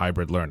is not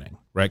hybrid learning,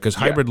 right? Because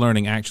hybrid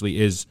learning actually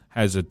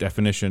has a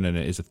definition and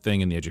it is a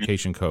thing in the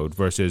education code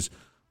versus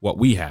what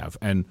we have.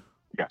 And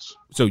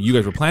so you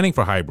guys were planning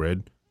for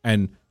hybrid,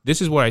 and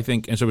this is what I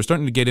think. And so we're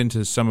starting to get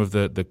into some of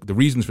the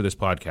reasons for this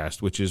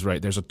podcast, which is,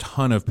 right, there's a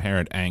ton of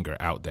parent anger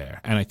out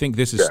there. And I think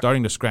this is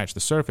starting to scratch the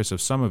surface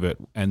of some of it.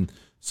 And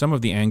some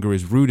of the anger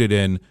is rooted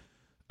in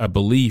a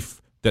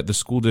belief that the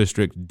school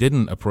district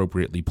didn't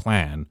appropriately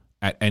plan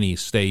at any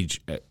stage,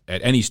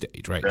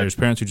 right? There's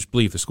parents who just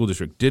believe the school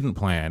district didn't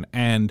plan,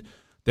 and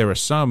there are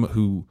some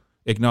who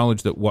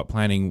acknowledge that what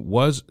planning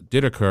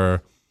did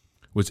occur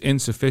was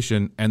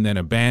insufficient and then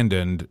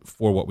abandoned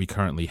for what we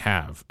currently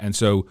have. And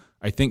so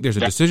I think there's a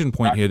decision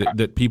point here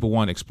that people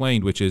want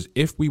explained, which is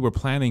if we were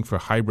planning for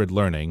hybrid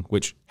learning,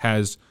 which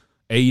has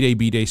A-day,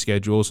 B-day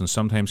schedules, and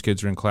sometimes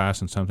kids are in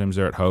class and sometimes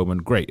they're at home,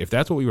 and great. If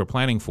that's what we were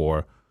planning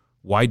for,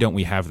 why don't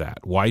we have that?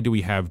 Why do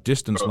we have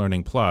distance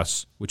learning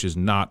plus, which is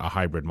not a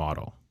hybrid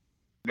model?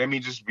 Let me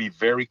just be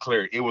very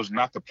clear. It was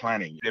not the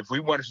planning. If we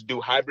wanted to do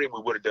hybrid,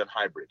 we would have done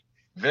hybrid.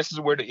 This is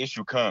where the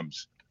issue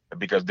comes,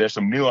 because there's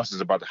some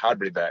nuances about the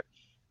hybrid that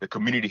the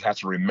community has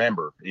to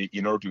remember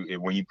in order to,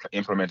 when you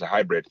implement a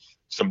hybrid,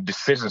 some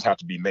decisions have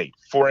to be made.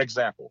 For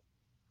example,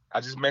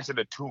 I just mentioned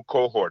the two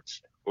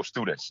cohorts of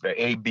students, the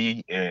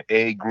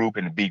A group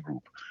and the B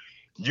group.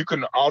 You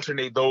can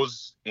alternate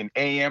those in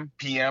AM,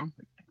 PM,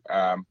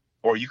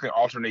 or you can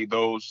alternate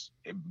those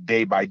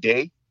day by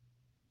day.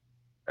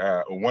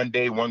 One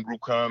day one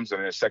group comes, and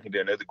then the second day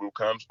another group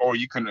comes, or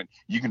you can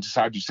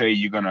decide to say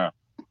you're gonna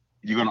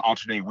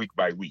alternate week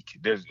by week.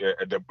 There's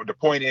the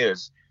point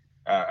is,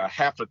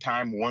 half the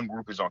time one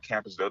group is on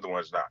campus, the other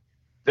one is not.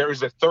 There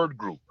is a third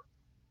group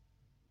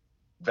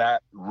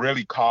that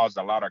really caused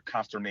a lot of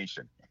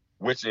consternation,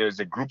 which is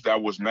a group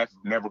that was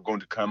never going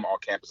to come on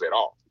campus at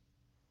all.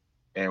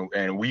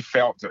 And we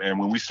felt, and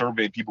when we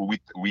surveyed people,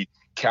 we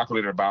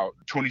calculated about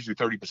 20 to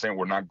 30%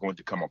 were not going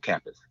to come on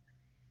campus.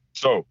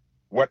 So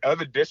what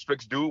other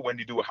districts do when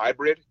they do a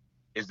hybrid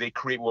is they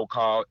create what we'll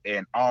call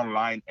an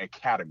online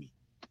academy.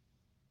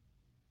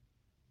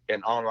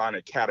 An online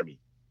academy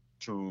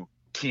to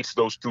teach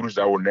those students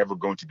that were never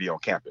going to be on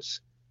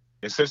campus.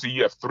 Essentially,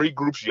 you have three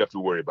groups you have to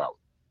worry about.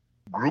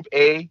 Group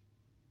A,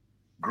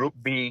 Group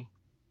B,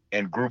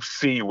 and Group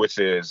C, which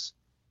is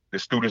the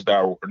students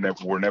that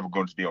were never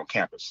going to be on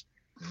campus.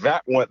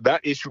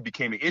 That issue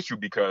became an issue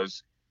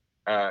because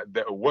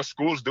what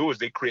schools do is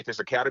they create this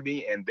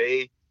academy and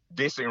they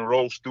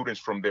disenroll students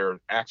from their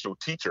actual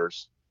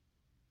teachers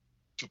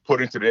to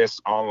put into this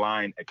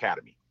online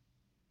academy.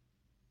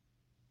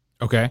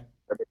 Okay.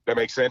 That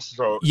makes sense.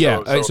 So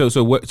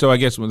I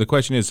guess the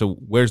question is, so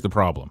where's the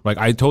problem? Like,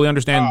 I totally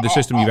understand the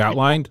system you've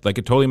outlined. Like,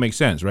 it totally makes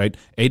sense, right?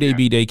 A-day,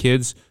 B-day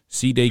kids,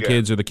 C-day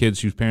kids are the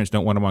kids whose parents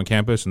don't want them on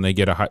campus, and they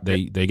get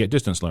they get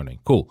distance learning.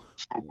 Cool.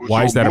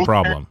 Why is that a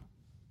problem?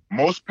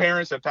 Most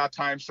parents at that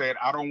time said,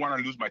 "I don't want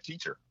to lose my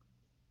teacher."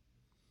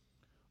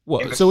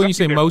 Well, so when you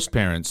say most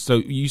parents, so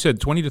you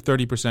said 20 to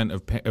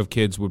 30% of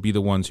kids would be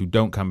the ones who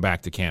don't come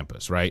back to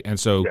campus, right? And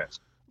so.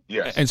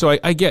 Yes. And so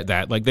I get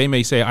that. Like, they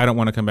may say, I don't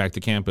want to come back to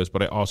campus,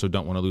 but I also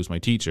don't want to lose my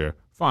teacher.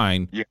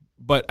 Fine. Yeah.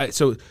 But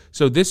so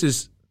this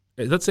is,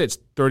 let's say it's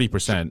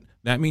 30%.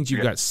 That means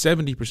you've got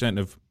 70%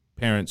 of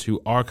parents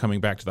who are coming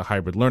back to the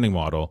hybrid learning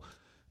model.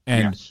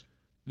 And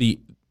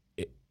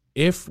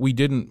if we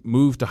didn't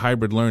move to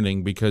hybrid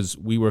learning because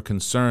we were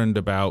concerned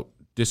about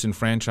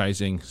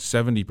disenfranchising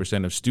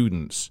 70% of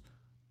students,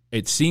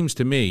 it seems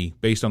to me,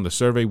 based on the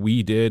survey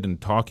we did and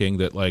talking,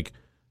 that, like,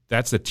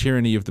 that's the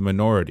tyranny of the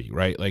minority,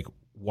 right? Like,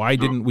 why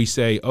didn't we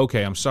say,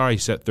 okay, I'm sorry,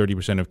 set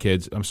 30% of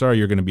kids. I'm sorry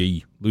you're going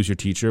to lose your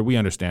teacher. We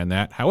understand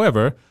that.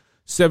 However,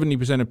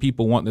 70% of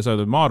people want this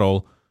other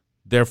model.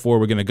 Therefore,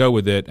 we're going to go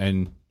with it.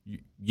 And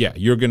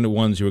you're going to be the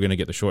ones who are going to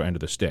get the short end of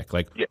the stick.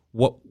 Like,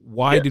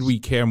 why did we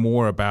care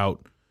more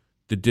about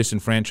the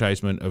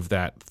disenfranchisement of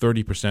that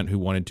 30% who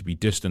wanted to be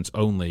distance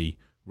only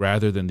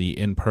rather than the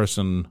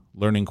in-person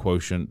learning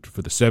quotient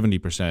for the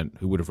 70%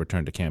 who would have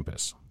returned to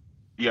campus?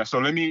 Yeah, so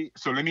let me.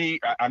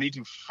 I need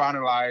to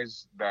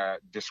finalize the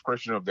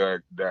description of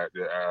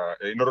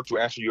in order to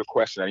answer your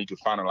question, I need to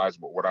finalize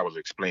what I was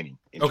explaining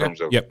in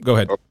terms of. Yep, go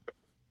ahead.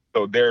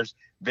 So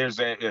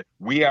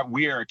we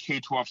are a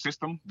K-12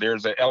 system.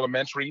 There's an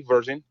elementary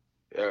version.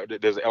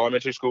 There's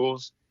elementary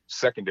schools,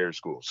 secondary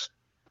schools.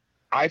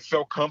 I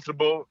felt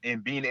comfortable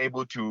in being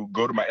able to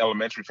go to my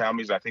elementary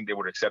families. I think they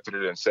would have accepted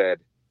it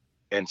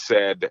and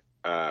said.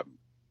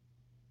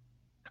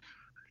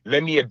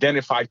 Let me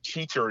identify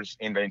teachers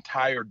in the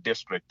entire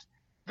district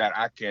that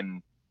I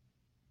can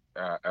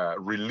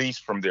release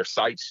from their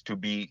sites to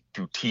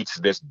teach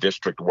this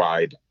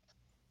district-wide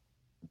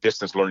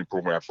distance learning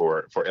program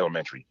for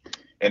elementary.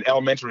 And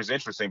elementary is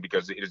interesting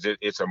because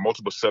it's a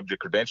multiple subject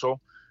credential.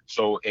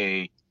 So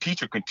a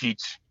teacher can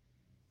teach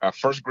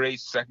first grade,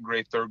 second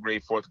grade, third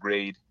grade, fourth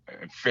grade,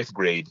 and fifth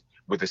grade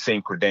with the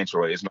same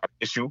credential. It's not an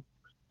issue.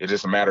 It's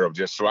just a matter of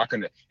I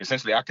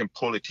can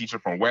pull a teacher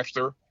from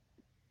Webster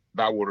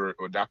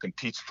that can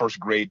teach first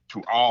grade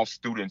to all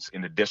students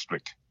in the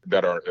district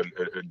that are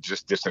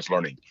just distance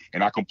learning.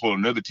 And I can pull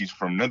another teacher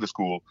from another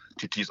school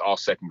to teach all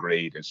second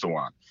grade and so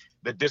on.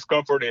 The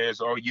discomfort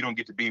is, you don't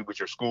get to be with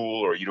your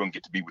school, or you don't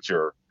get to be with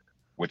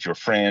your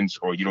friends,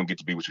 or you don't get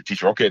to be with your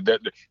teacher. Okay,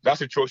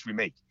 that's a choice we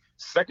make.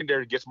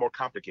 Secondary gets more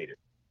complicated.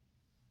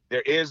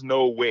 There is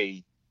no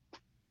way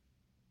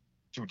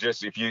to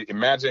if you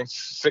imagine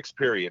 6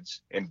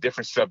 periods in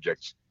different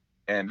subjects,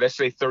 and let's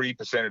say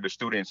 30% of the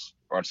students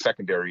on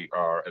secondary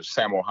are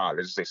Samuel High,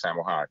 let's just say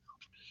Samuel High,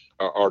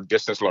 are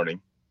distance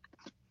learning.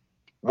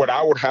 What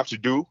I would have to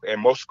do, and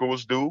most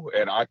schools do,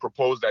 and I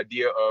propose the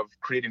idea of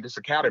creating this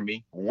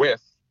academy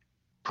with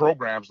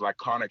programs like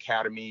Khan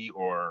Academy,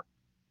 or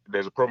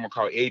there's a program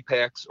called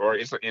Apex, or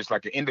it's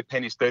like an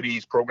independent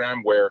studies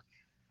program where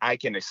I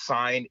can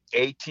assign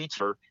a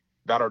teacher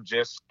that'll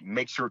just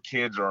make sure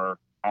kids are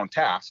on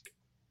task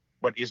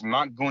but is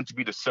not going to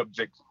be the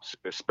subject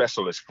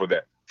specialist for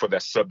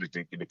that subject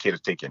the kid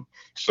is taking.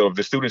 So if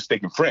the student's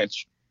taking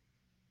French,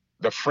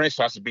 the French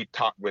has to be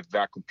taught with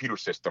that computer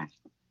system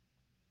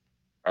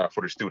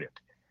for the student.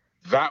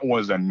 That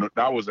was a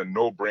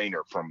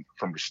no-brainer from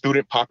the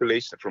student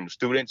population, from the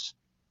students,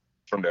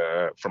 from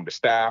the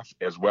staff,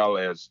 as well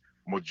as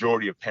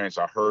majority of parents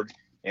I heard,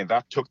 and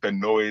that took the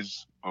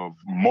noise of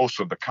most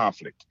of the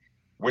conflict,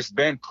 which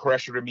then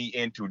pressured me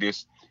into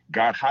this.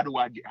 God, how do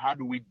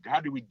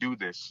we do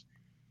this?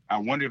 I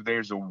wonder if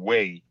there's a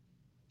way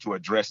to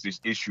address these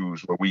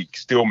issues where we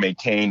still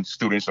maintain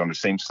students on the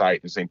same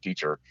site, the same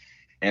teacher,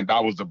 and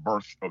that was the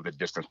birth of the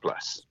Distance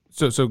Plus.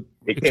 So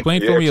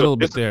explain for me a little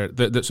bit there.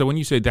 So when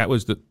you say that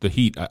was the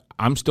heat,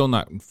 I'm still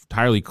not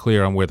entirely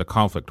clear on where the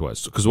conflict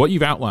was, because what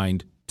you've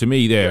outlined to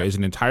me there is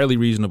an entirely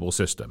reasonable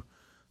system.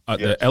 At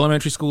the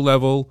elementary school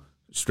level,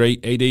 straight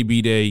A day,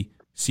 B day,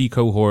 C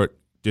cohort,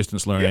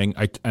 distance learning.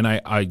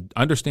 I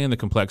understand the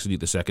complexity at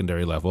the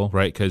secondary level,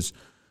 right? Because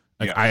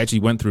I actually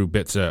went through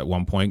bits at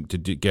one point to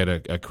get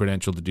a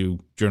credential to do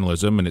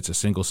journalism, and it's a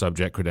single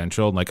subject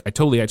credential. And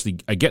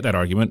I get that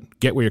argument,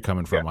 get where you're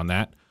coming from on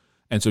that.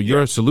 And so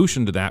your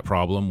solution to that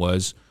problem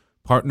was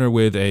partner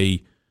with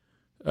a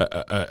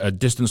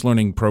distance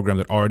learning program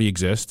that already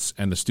exists,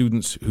 and the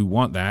students who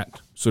want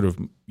that sort of,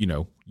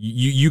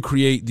 you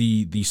create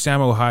the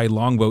Samo High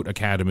Longboat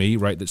Academy,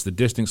 right? That's the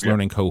distance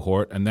learning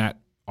cohort, and that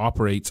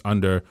operates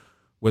under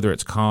whether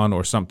it's Khan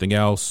or something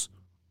else.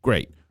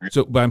 Great.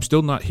 So, but I'm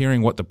still not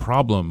hearing what the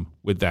problem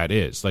with that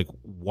is. Like,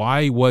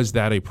 why was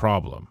that a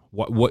problem?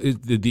 What is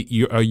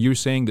are you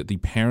saying that the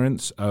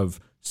parents of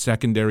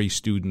secondary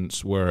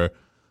students were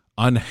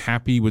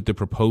unhappy with the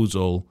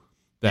proposal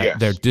that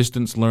their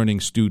distance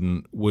learning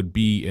student would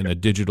be in a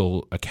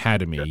digital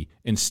academy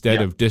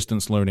instead of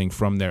distance learning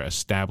from their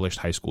established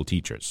high school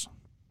teachers?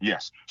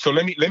 Yes. So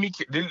let me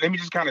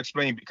just kind of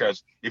explain,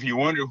 because if you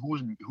wonder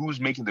who's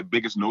making the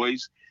biggest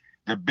noise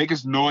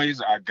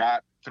I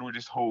got through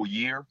this whole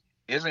year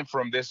isn't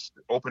from this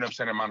Open Up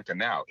Santa Monica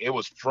Now. It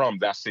was from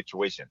that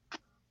situation.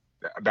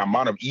 The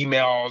amount of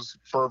emails,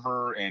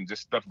 fervor, and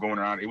just stuff going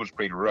around, it was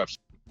pretty rough.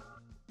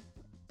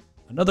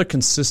 Another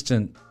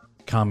consistent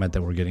comment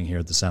that we're getting here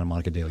at the Santa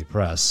Monica Daily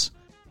Press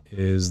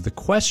is the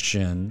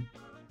question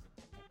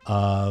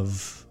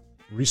of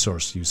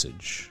resource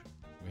usage.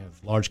 We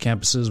have large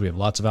campuses, we have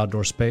lots of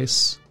outdoor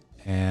space,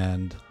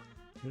 and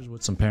here's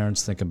what some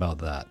parents think about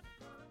that.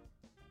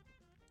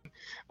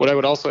 What I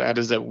would also add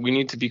is that we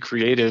need to be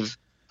creative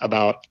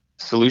about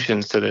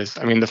solutions to this.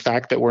 I mean, the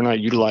fact that we're not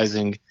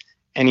utilizing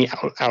any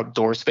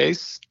outdoor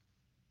space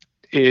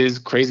is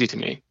crazy to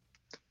me.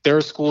 There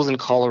are schools in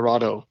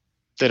Colorado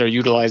that are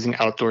utilizing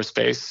outdoor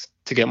space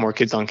to get more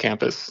kids on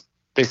campus.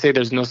 They say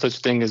there's no such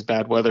thing as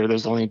bad weather,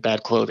 there's only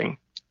bad clothing.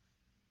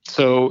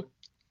 So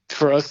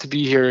for us to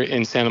be here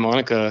in Santa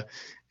Monica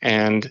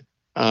and,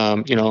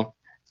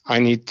 I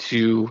need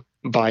to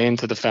buy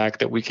into the fact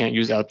that we can't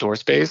use outdoor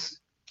space,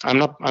 I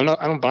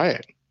don't buy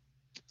it.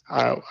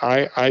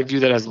 I view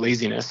that as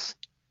laziness.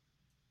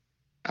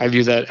 I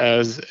view that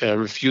as a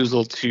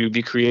refusal to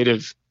be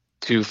creative,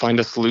 to find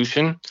a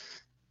solution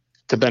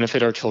to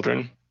benefit our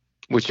children,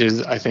 which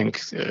is, I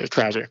think,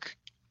 tragic.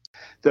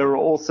 There are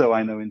also,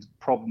 I know,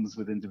 problems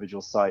with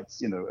individual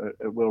sites.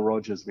 At Will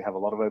Rogers, we have a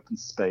lot of open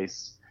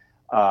space.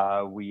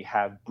 We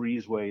have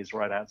breezeways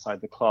right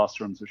outside the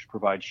classrooms, which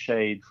provide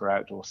shade for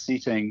outdoor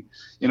seating.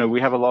 We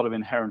have a lot of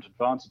inherent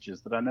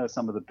advantages that I know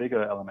some of the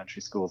bigger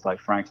elementary schools like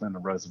Franklin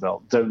and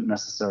Roosevelt don't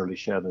necessarily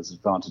share those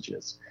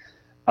advantages.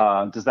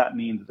 Does that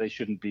mean that they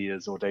shouldn't be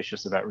as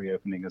audacious about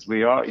reopening as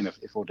we are?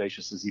 If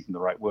audacious is even the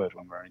right word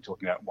when we're only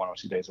talking about 1 or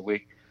 2 days a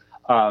week.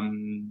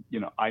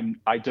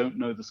 I don't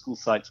know the school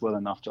sites well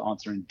enough to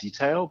answer in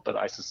detail, but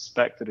I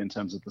suspect that in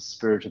terms of the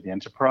spirit of the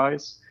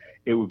enterprise,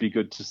 it would be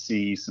good to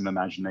see some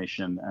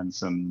imagination and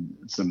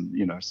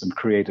some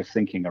creative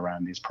thinking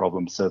around these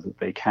problems so that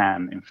they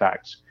can, in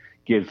fact,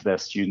 give their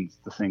students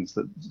the things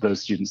that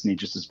those students need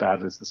just as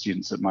badly as the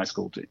students at my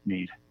school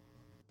need.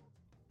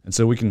 And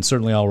so we can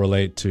certainly all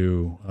relate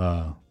to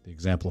the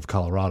example of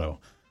Colorado.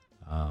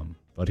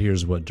 But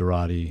here's what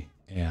Durrati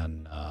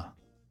and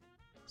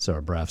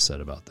Sarah Braff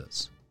said about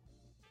this.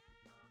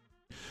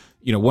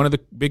 One of the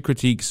big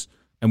critiques,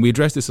 and we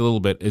addressed this a little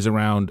bit, is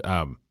around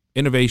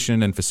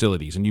innovation and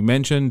facilities. And you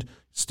mentioned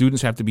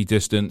students have to be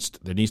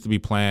distanced. There needs to be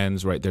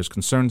plans, right? There's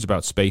concerns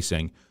about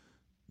spacing.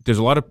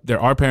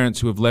 There are parents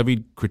who have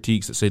levied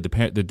critiques that say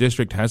the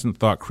district hasn't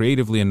thought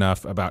creatively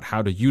enough about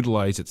how to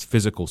utilize its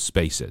physical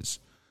spaces.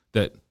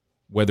 That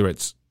whether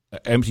it's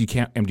empty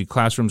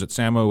classrooms at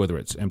Samo, whether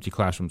it's empty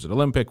classrooms at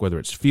Olympic, whether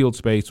it's field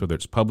space, whether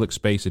it's public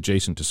space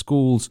adjacent to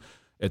schools,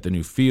 at the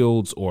new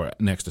fields or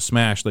next to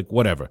Smash, like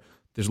whatever.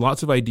 There's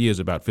lots of ideas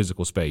about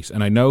physical space.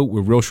 And I know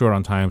we're real short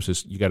on time, so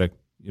you got to,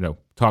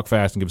 talk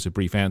fast and give us a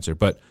brief answer.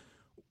 But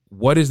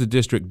what is the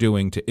district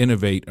doing to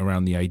innovate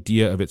around the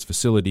idea of its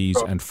facilities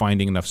and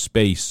finding enough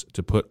space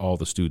to put all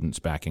the students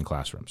back in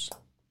classrooms?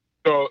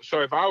 So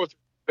if I was to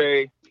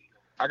say,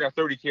 I got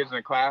 30 kids in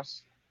a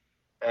class,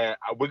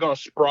 we're going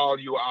to sprawl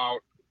you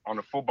out on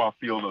the football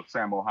field of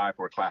Samo High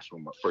for a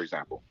classroom, for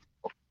example.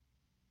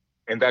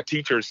 and that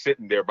teacher is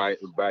sitting there by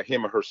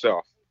him or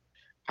herself,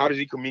 how does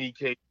he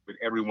communicate with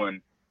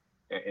everyone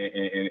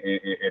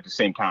at the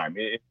same time?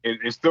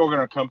 It's still going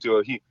to come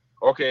to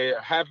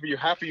half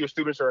of your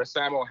students are in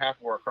Samo, half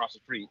are across the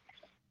street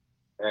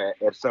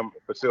at some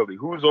facility.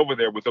 Who's over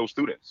there with those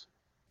students?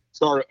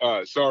 So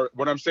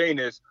what I'm saying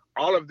is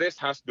all of this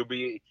has to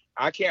be,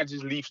 I can't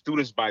just leave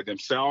students by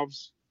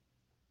themselves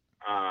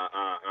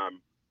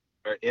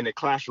in a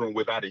classroom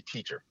without a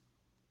teacher,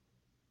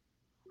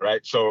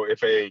 right? So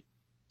if a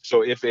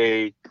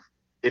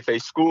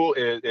school,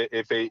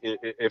 if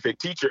a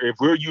teacher, if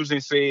we're using,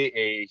 say,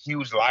 a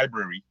huge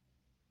library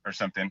or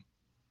something,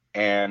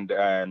 and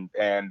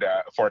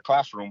for a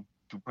classroom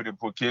to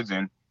put kids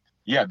in,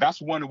 yeah,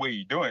 that's one way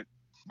you do it.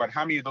 But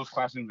how many of those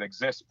classrooms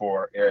exist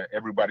for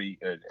everybody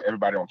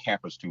on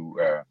campus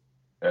to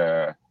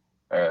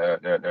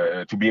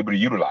be able to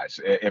utilize?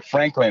 At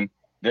Franklin,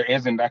 there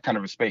isn't that kind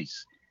of a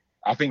space.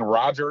 I think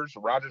Rogers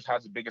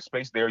has the biggest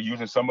space. They're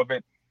using some of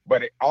it,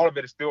 but all of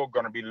it is still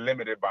going to be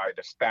limited by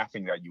the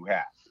staffing that you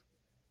have.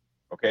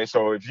 Okay,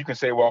 so if you can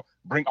say, well,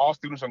 bring all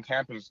students on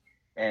campus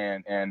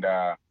and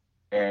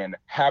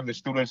have the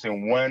students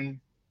in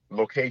one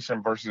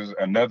location versus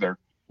another,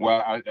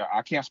 well,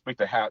 I can't split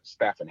the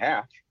staff in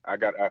half. I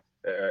got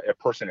a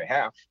person in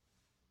half.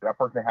 That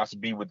person has to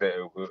be with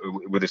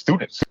the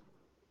students.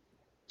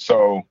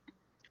 So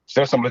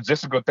there's some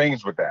logistical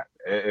things with that.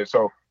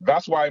 So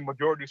that's why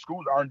majority of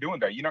schools aren't doing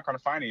that. You're not going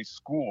to find a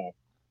school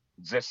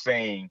just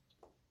saying,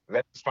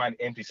 let's find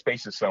empty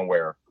spaces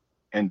somewhere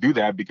and do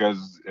that,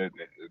 because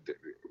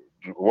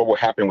what will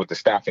happen with the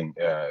staffing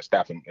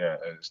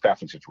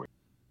situation?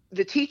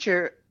 The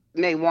teacher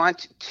may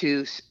want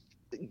to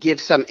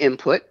give some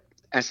input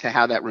as to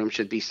how that room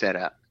should be set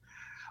up,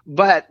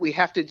 but we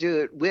have to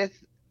do it with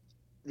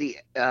the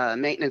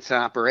maintenance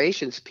and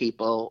operations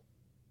people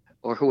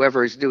or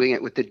whoever is doing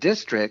it with the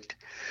district,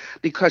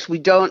 because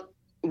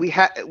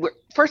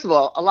first of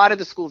all, a lot of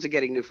the schools are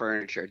getting new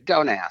furniture.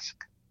 Don't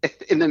ask.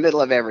 In the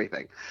middle of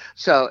everything.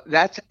 So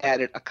that's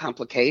added a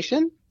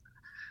complication,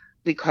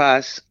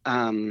 because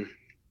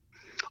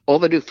all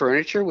the new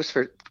furniture was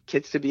for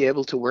kids to be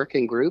able to work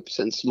in groups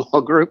and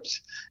small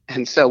groups.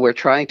 And so we're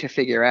trying to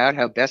figure out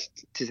how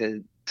best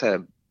to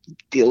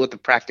deal with the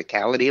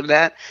practicality of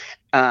that.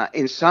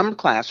 In some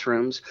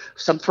classrooms,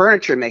 some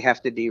furniture may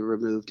have to be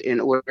removed in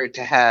order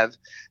to have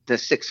the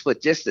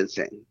 6-foot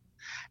distancing.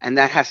 And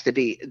that has to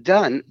be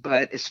done.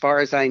 But as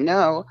far as I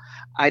know,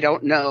 I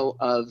don't know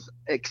of,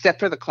 except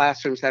for the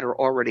classrooms that are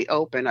already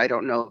open, I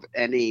don't know of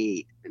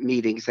any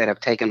meetings that have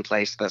taken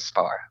place thus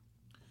far.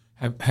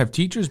 Have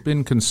teachers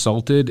been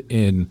consulted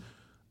in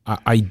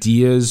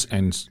ideas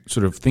and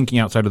sort of thinking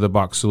outside of the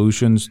box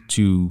solutions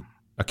to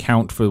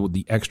account for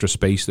the extra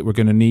space that we're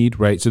going to need,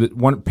 right? So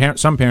that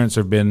some parents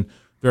have been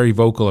very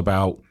vocal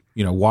about,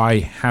 why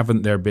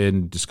haven't there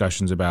been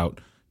discussions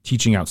about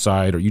teaching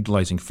outside or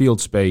utilizing field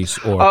space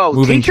or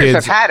moving kids?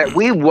 Teachers have had it.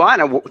 We want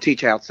to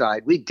teach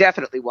outside. We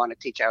definitely want to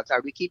teach outside.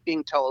 We keep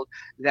being told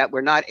that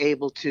we're not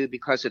able to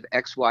because of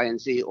X, Y, and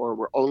Z, or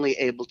we're only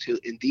able to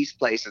in these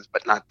places,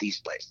 but not these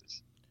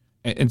places.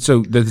 And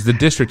so the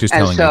district is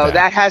telling you that. And so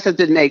that hasn't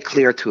been made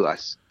clear to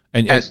us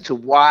as to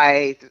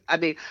why. I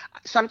mean,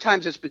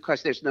 sometimes it's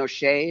because there's no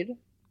shade.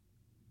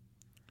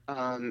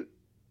 And,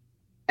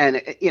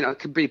 it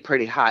can be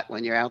pretty hot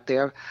when you're out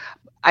there.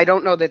 I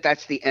don't know that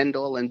that's the end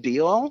all and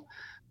be all.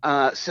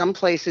 Some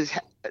places,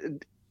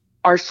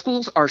 our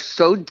schools are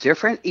so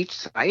different, each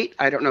site.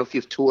 I don't know if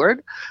you've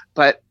toured,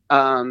 but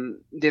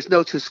there's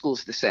no two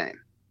schools the same.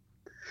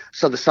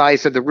 So the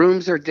size of the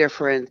rooms are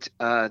different.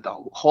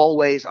 The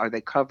hallways, are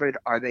they covered?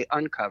 Are they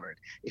uncovered?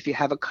 If you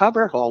have a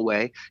covered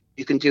hallway,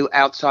 you can do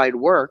outside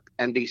work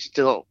and be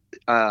still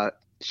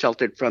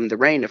sheltered from the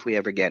rain if we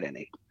ever get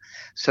any.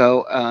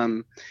 So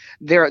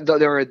there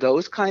are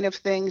those kind of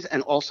things,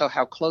 and also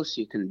how close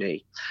you can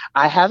be.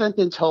 I haven't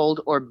been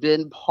told or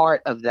been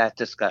part of that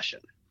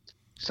discussion,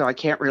 so I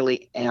can't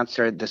really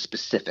answer the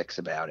specifics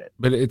about it.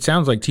 But it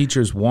sounds like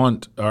teachers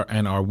want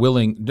and are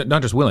willing,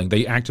 not just willing,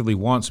 they actively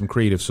want some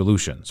creative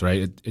solutions,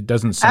 right? It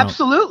doesn't sound...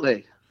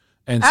 Absolutely.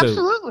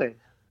 Absolutely.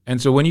 And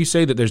so when you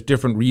say that there's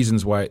different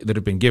reasons why that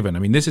have been given, I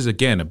mean, this is,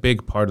 again, a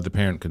big part of the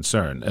parent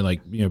concern.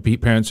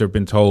 And parents have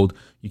been told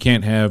you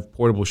can't have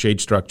portable shade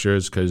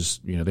structures because,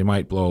 they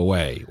might blow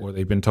away, or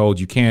they've been told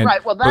you can't.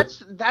 Right. Well,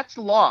 that's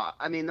law.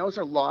 I mean, those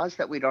are laws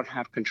that we don't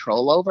have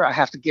control over. I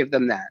have to give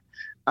them that.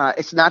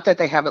 It's not that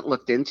they haven't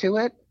looked into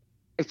it.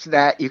 It's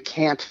that you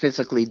can't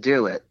physically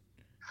do it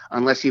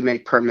unless you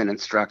make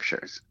permanent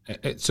structures.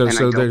 So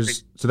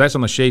that's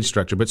on the shade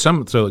structure. But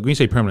so when you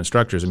say permanent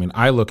structures, I mean,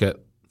 I look at,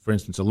 for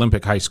instance,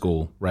 Olympic High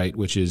School, right,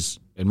 which is,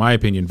 in my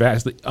opinion,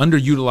 vastly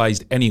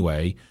underutilized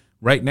anyway.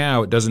 Right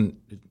now, it doesn't.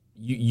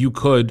 You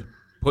could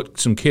put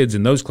some kids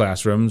in those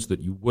classrooms that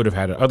you would have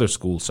had at other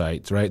school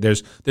sites, right?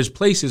 There's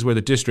places where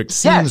the district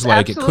seems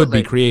like it could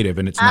be creative,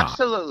 and it's not.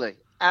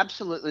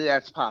 Absolutely,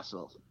 that's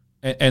possible.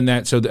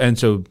 And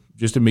so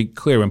just to make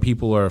clear, when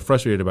people are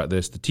frustrated about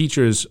this, the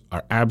teachers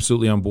are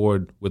absolutely on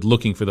board with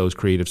looking for those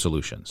creative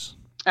solutions.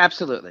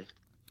 Absolutely.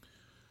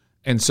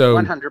 And so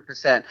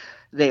 100%,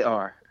 they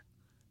are.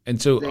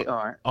 And so They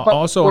are.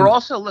 also, we're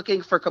also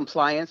looking for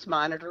compliance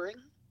monitoring.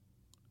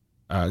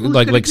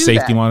 like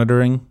safety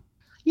monitoring.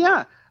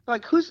 Yeah,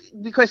 like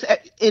because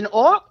in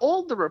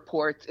all the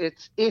reports,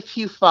 it's if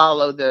you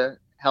follow the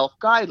health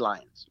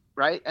guidelines,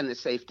 right, and the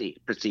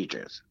safety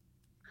procedures.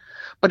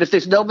 But if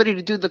there's nobody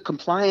to do the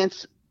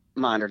compliance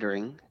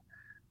monitoring,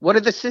 what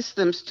are the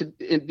systems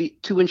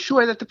to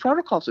ensure that the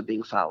protocols are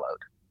being followed?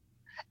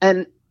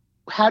 And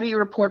how do you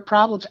report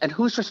problems? And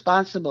who's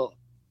responsible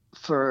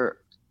for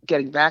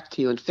getting back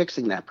to you and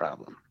fixing that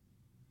problem,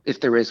 if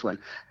there is one?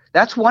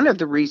 That's one of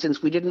the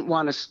reasons we didn't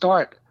want to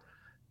start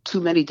too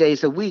many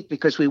days a week,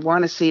 because we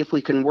want to see if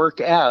we can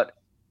work out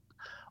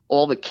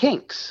all the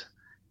kinks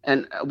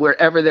and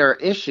wherever there are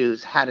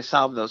issues, how to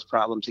solve those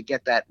problems and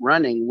get that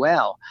running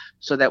well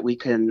so that we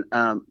can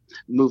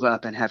move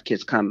up and have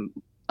kids come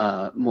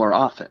more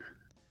often.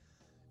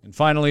 And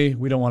finally,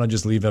 we don't want to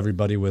just leave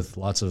everybody with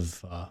lots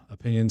of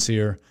opinions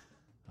here.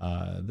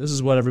 This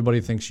is what everybody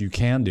thinks you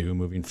can do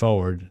moving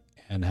forward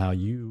and how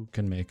you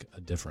can make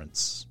a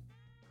difference.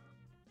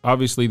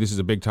 Obviously, this is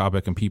a big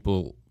topic, and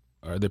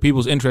the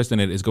people's interest in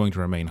it is going to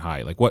remain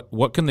high. Like,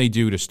 what can they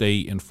do to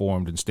stay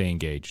informed and stay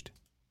engaged?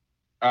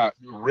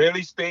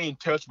 Really stay in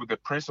touch with the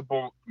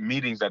principal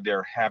meetings that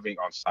they're having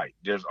on site.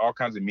 There's all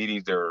kinds of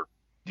meetings they're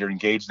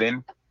engaged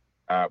in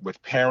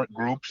with parent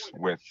groups,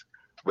 with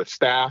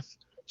staff.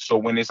 So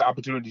when there's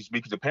opportunity to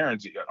speak to the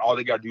parents, all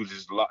they got to do is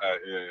just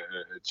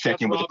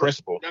check in with the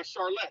principal,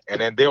 and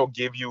then they'll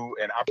give you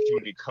an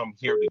opportunity to come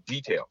hear the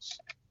details.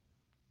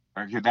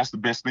 That's the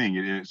best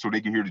thing, so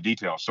they can hear the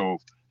details. So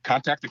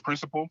contact the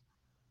principal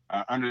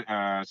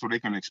so they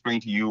can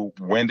explain to you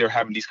when they're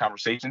having these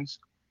conversations.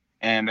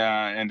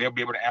 And they'll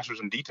be able to answer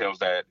some details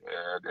that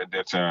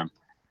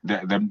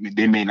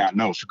they may not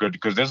know. So good,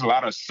 because there's a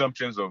lot of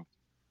assumptions of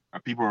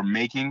people are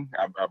making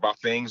about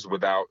things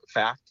without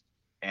fact,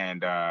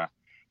 and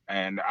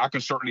I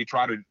can certainly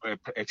try to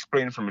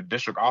explain it from a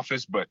district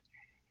office, but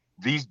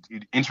these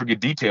intricate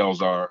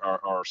details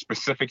are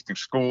specific to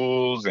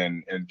schools,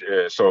 and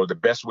so the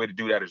best way to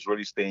do that is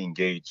really stay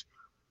engaged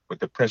with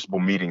the principal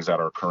meetings that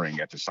are occurring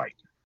at the site.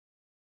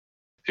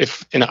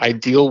 If in an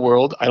ideal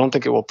world, I don't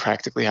think it will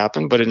practically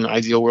happen, but in an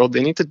ideal world,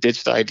 they need to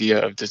ditch the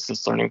idea of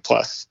distance learning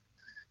plus,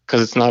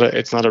 because it's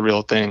not a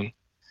real thing.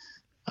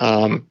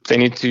 They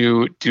need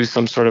to do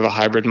some sort of a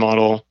hybrid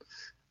model.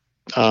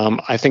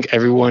 I think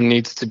everyone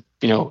needs to,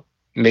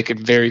 make it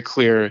very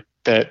clear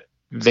that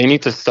they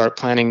need to start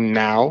planning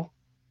now.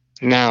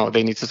 Now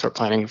they need to start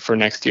planning for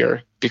next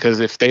year,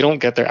 because if they don't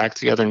get their act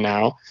together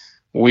now,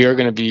 we are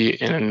going to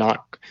be in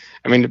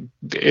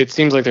it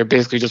seems like they're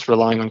basically just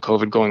relying on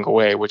COVID going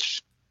away,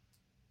 which,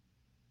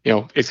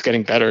 it's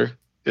getting better.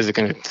 Is it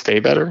going to stay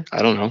better?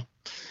 I don't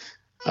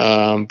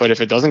know. But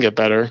if it doesn't get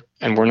better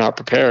and we're not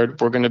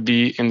prepared, we're going to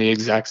be in the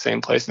exact same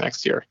place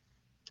next year.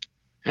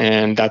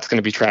 And that's going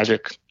to be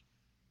tragic.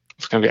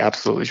 It's going to be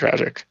absolutely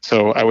tragic.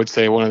 So I would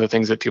say one of the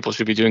things that people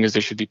should be doing is they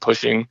should be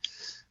pushing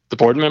the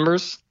board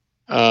members,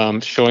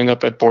 showing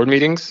up at board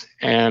meetings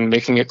and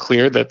making it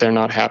clear that they're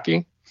not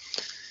happy.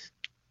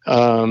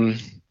 And,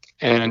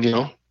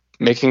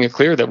 making it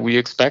clear that we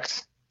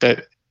expect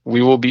that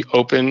we will be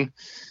open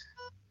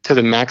to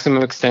the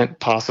maximum extent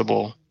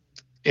possible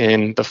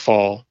in the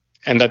fall.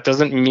 And that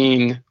doesn't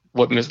mean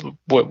what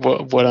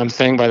I'm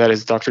saying by that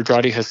is Dr.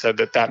 Drotti has said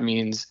that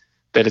means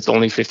that it's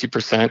only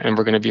 50% and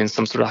we're going to be in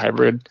some sort of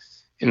hybrid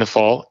in the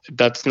fall.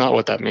 That's not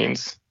what that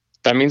means.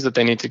 That means that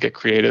they need to get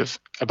creative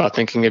about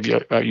thinking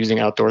about using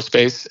outdoor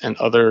space and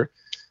other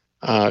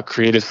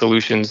creative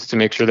solutions to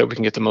make sure that we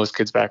can get the most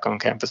kids back on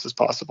campus as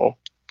possible.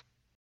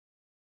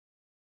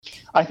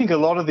 I think a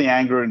lot of the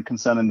anger and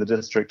concern in the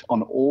district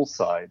on all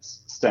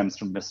sides stems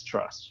from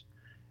mistrust.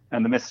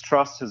 And the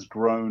mistrust has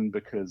grown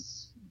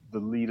because the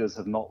leaders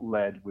have not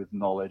led with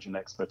knowledge and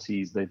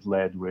expertise. They've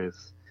led with,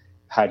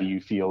 how do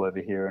you feel over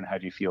here and how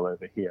do you feel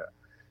over here?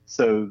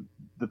 So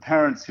the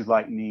parents who,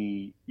 like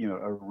me,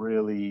 are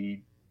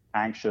really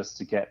anxious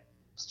to get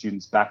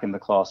students back in the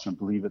classroom,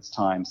 believe it's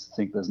time,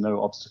 think there's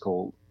no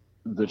obstacle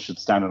that should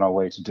stand in our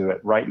way to do it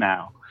right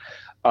now.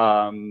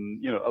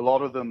 A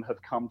lot of them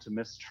have come to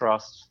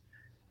mistrust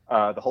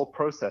the whole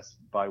process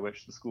by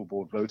which the school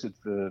board voted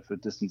for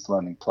distance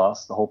learning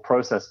plus, the whole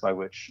process by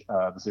which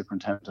the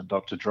superintendent,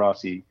 Dr.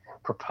 Drotti,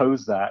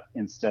 proposed that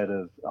instead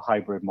of a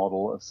hybrid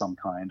model of some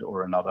kind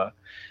or another.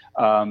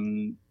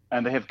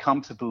 And they have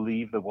come to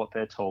believe that what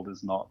they're told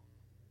is not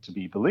to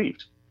be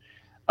believed.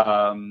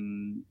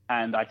 And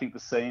I think the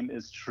same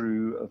is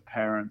true of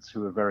parents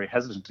who are very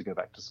hesitant to go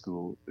back to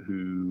school,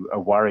 who are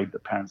worried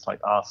that parents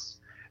like us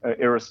are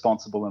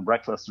irresponsible and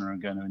reckless and are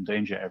going to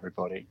endanger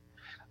everybody.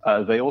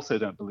 They also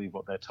don't believe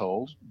what they're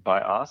told by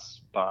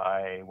us,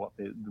 by what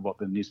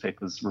the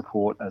newspapers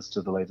report as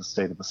to the latest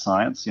state of the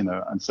science,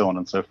 and so on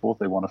and so forth.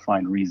 They want to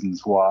find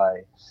reasons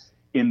why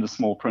in the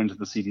small print of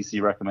the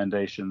CDC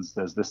recommendations,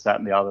 there's this, that,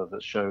 and the other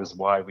that shows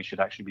why we should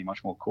actually be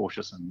much more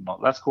cautious and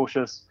not less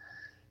cautious.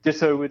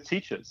 Ditto with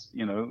teachers.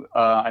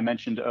 I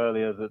mentioned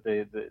earlier that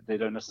they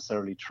don't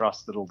necessarily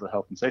trust that all the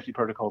health and safety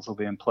protocols will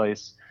be in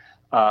place.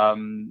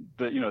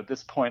 But at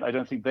this point, I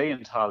don't think they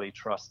entirely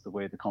trust the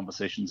way the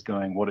conversation's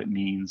going, what it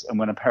means. And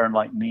when a parent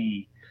like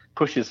me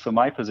pushes for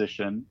my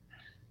position,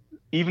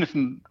 even if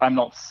I'm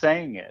not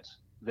saying it,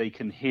 they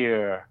can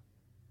hear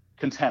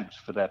contempt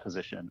for their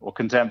position, or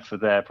contempt for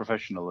their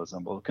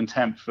professionalism, or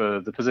contempt for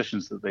the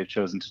positions that they've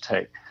chosen to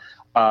take,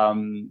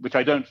 which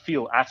I don't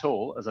feel at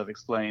all, as I've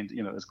explained,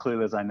 as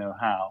clearly as I know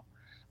how.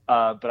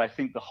 But I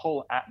think the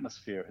whole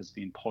atmosphere has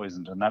been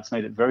poisoned, and that's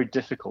made it very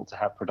difficult to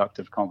have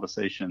productive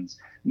conversations,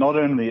 not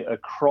only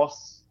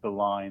across the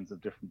lines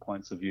of different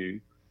points of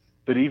view,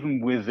 but even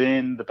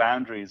within the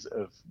boundaries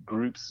of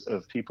groups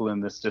of people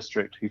in this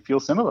district who feel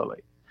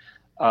similarly.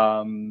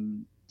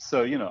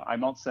 So, I'm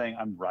not saying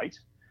I'm right.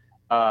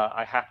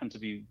 I happen to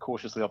be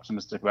cautiously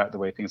optimistic about the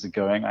way things are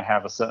going. I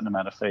have a certain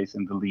amount of faith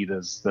in the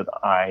leaders that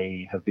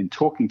I have been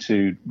talking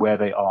to where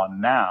they are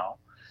now.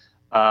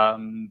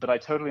 But I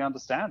totally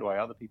understand why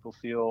other people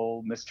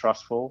feel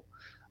mistrustful,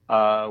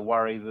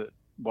 worry that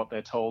what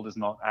they're told is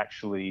not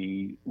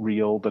actually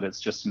real, but it's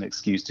just an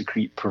excuse to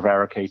keep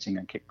prevaricating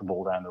and kick the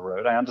ball down the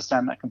road. I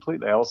understand that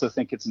completely. I also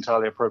think it's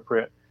entirely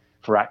appropriate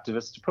for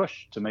activists to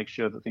push to make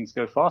sure that things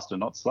go faster,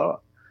 not slower.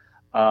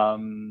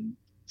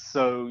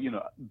 So,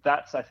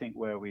 that's, I think,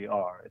 where we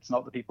are. It's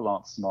not that people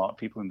aren't smart.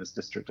 People in this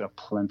district are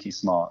plenty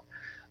smart.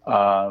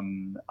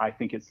 I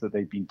think it's that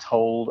they've been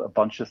told a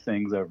bunch of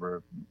things over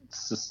a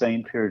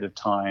sustained period of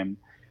time,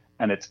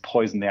 and it's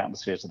poisoned the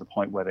atmosphere to the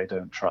point where they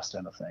don't trust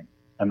anything.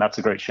 And that's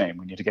a great shame.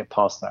 We need to get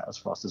past that as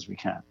fast as we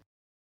can.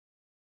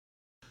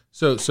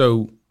 So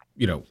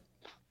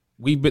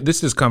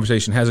this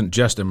conversation hasn't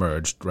just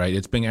emerged, right?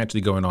 It's been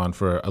actually going on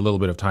for a little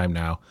bit of time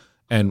now.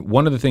 And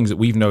one of the things that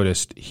we've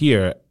noticed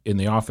here in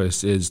the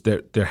office is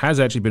that there has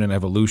actually been an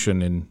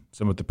evolution in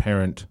some of the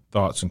parent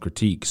thoughts and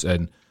critiques.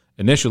 And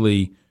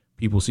initially,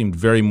 people seemed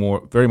very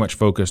much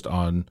focused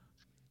on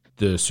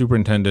the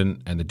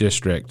superintendent and the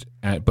district.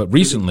 But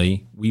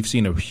recently, we've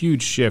seen a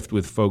huge shift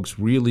with folks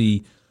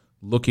really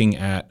looking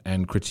at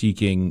and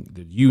critiquing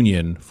the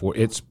union for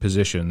its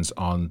positions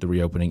on the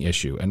reopening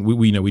issue. And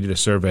we did a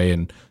survey,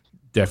 and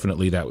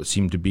definitely that would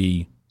seem to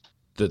be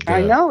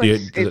I know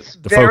it's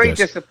very focus.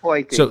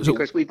 Disappointing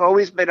because we've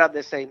always been on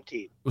the same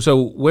team.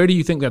 So where do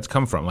you think that's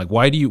come from? Like,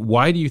 why do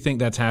you think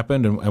that's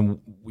happened?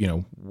 And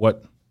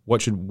what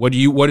is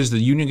the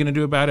union going to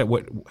do about it?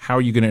 How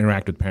are you going to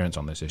interact with parents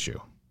on this issue?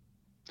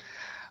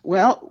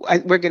 Well,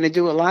 we're going to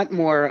do a lot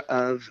more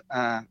of.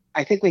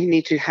 I think we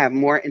need to have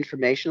more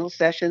informational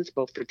sessions,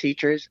 both for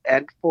teachers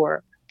and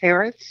for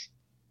parents.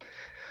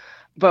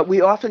 But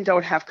we often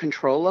don't have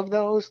control of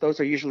those. Those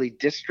are usually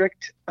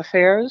district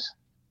affairs.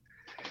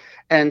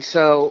 And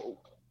so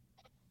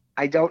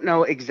I don't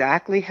know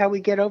exactly how we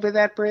get over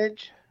that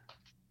bridge,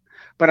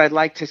 but I'd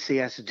like to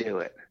see us do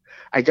it.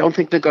 I don't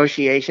think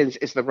negotiations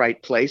is the right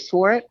place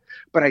for it,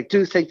 but I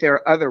do think there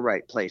are other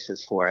right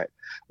places for it.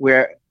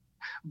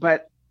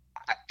 But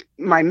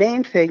my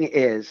main thing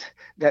is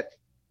that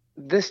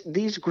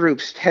these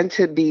groups tend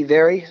to be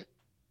very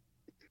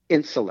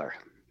insular,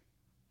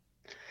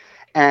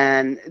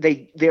 and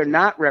they're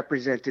not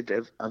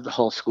representative of the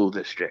whole school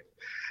district.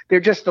 They're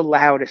just the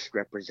loudest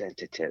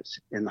representatives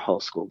in the whole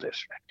school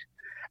district.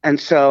 And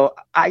so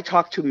I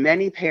talk to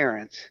many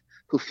parents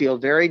who feel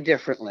very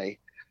differently,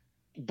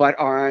 but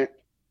aren't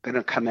going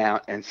to come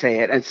out and say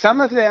it. And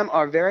some of them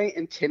are very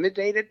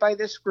intimidated by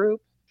this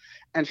group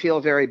and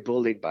feel very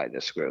bullied by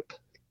this group,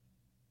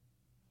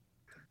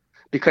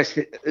 because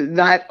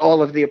not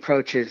all of the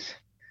approaches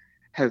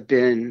have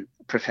been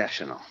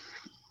professional.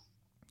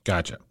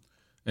 Gotcha.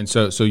 And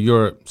so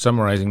you're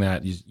summarizing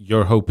that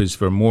your hope is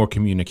for more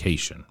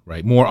communication,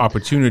 right? More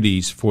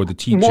opportunities for the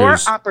teachers. More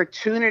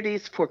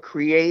opportunities for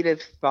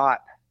creative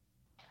thought.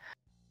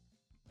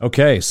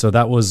 Okay, so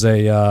that was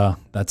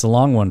that's a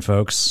long one,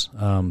 folks.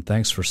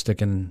 Thanks for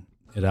sticking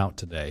it out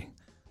today.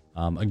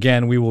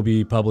 Again, we will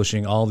be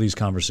publishing all these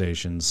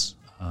conversations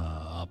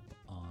up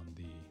on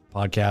the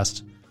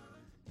podcast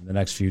in the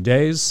next few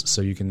days,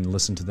 so you can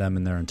listen to them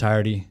in their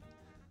entirety.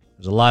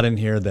 There's a lot in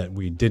here that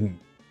we didn't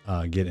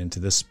get into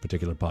this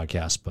particular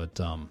podcast, but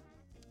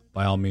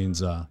by all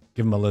means,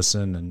 give them a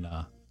listen, and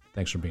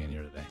thanks for being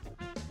here today.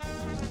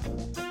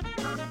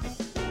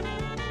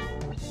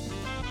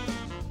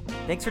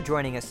 Thanks for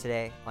joining us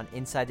today on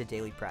Inside the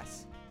Daily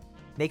Press.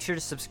 Make sure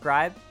to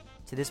subscribe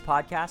to this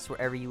podcast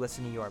wherever you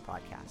listen to your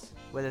podcasts,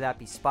 whether that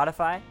be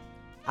Spotify,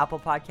 Apple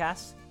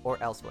Podcasts, or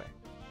elsewhere.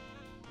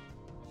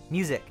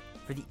 Music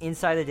for the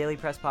Inside the Daily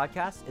Press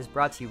podcast is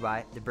brought to you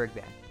by The Brig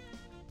Band.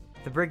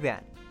 The Brig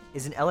Band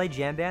is an LA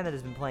jam band that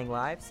has been playing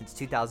live since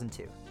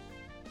 2002.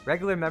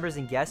 Regular members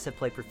and guests have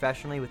played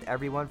professionally with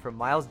everyone from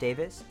Miles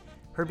Davis,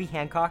 Herbie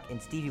Hancock,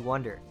 and Stevie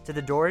Wonder to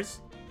The Doors,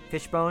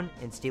 Fishbone,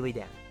 and Steely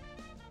Dan.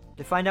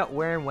 To find out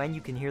where and when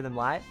you can hear them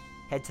live,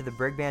 head to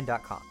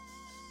thebrigband.com.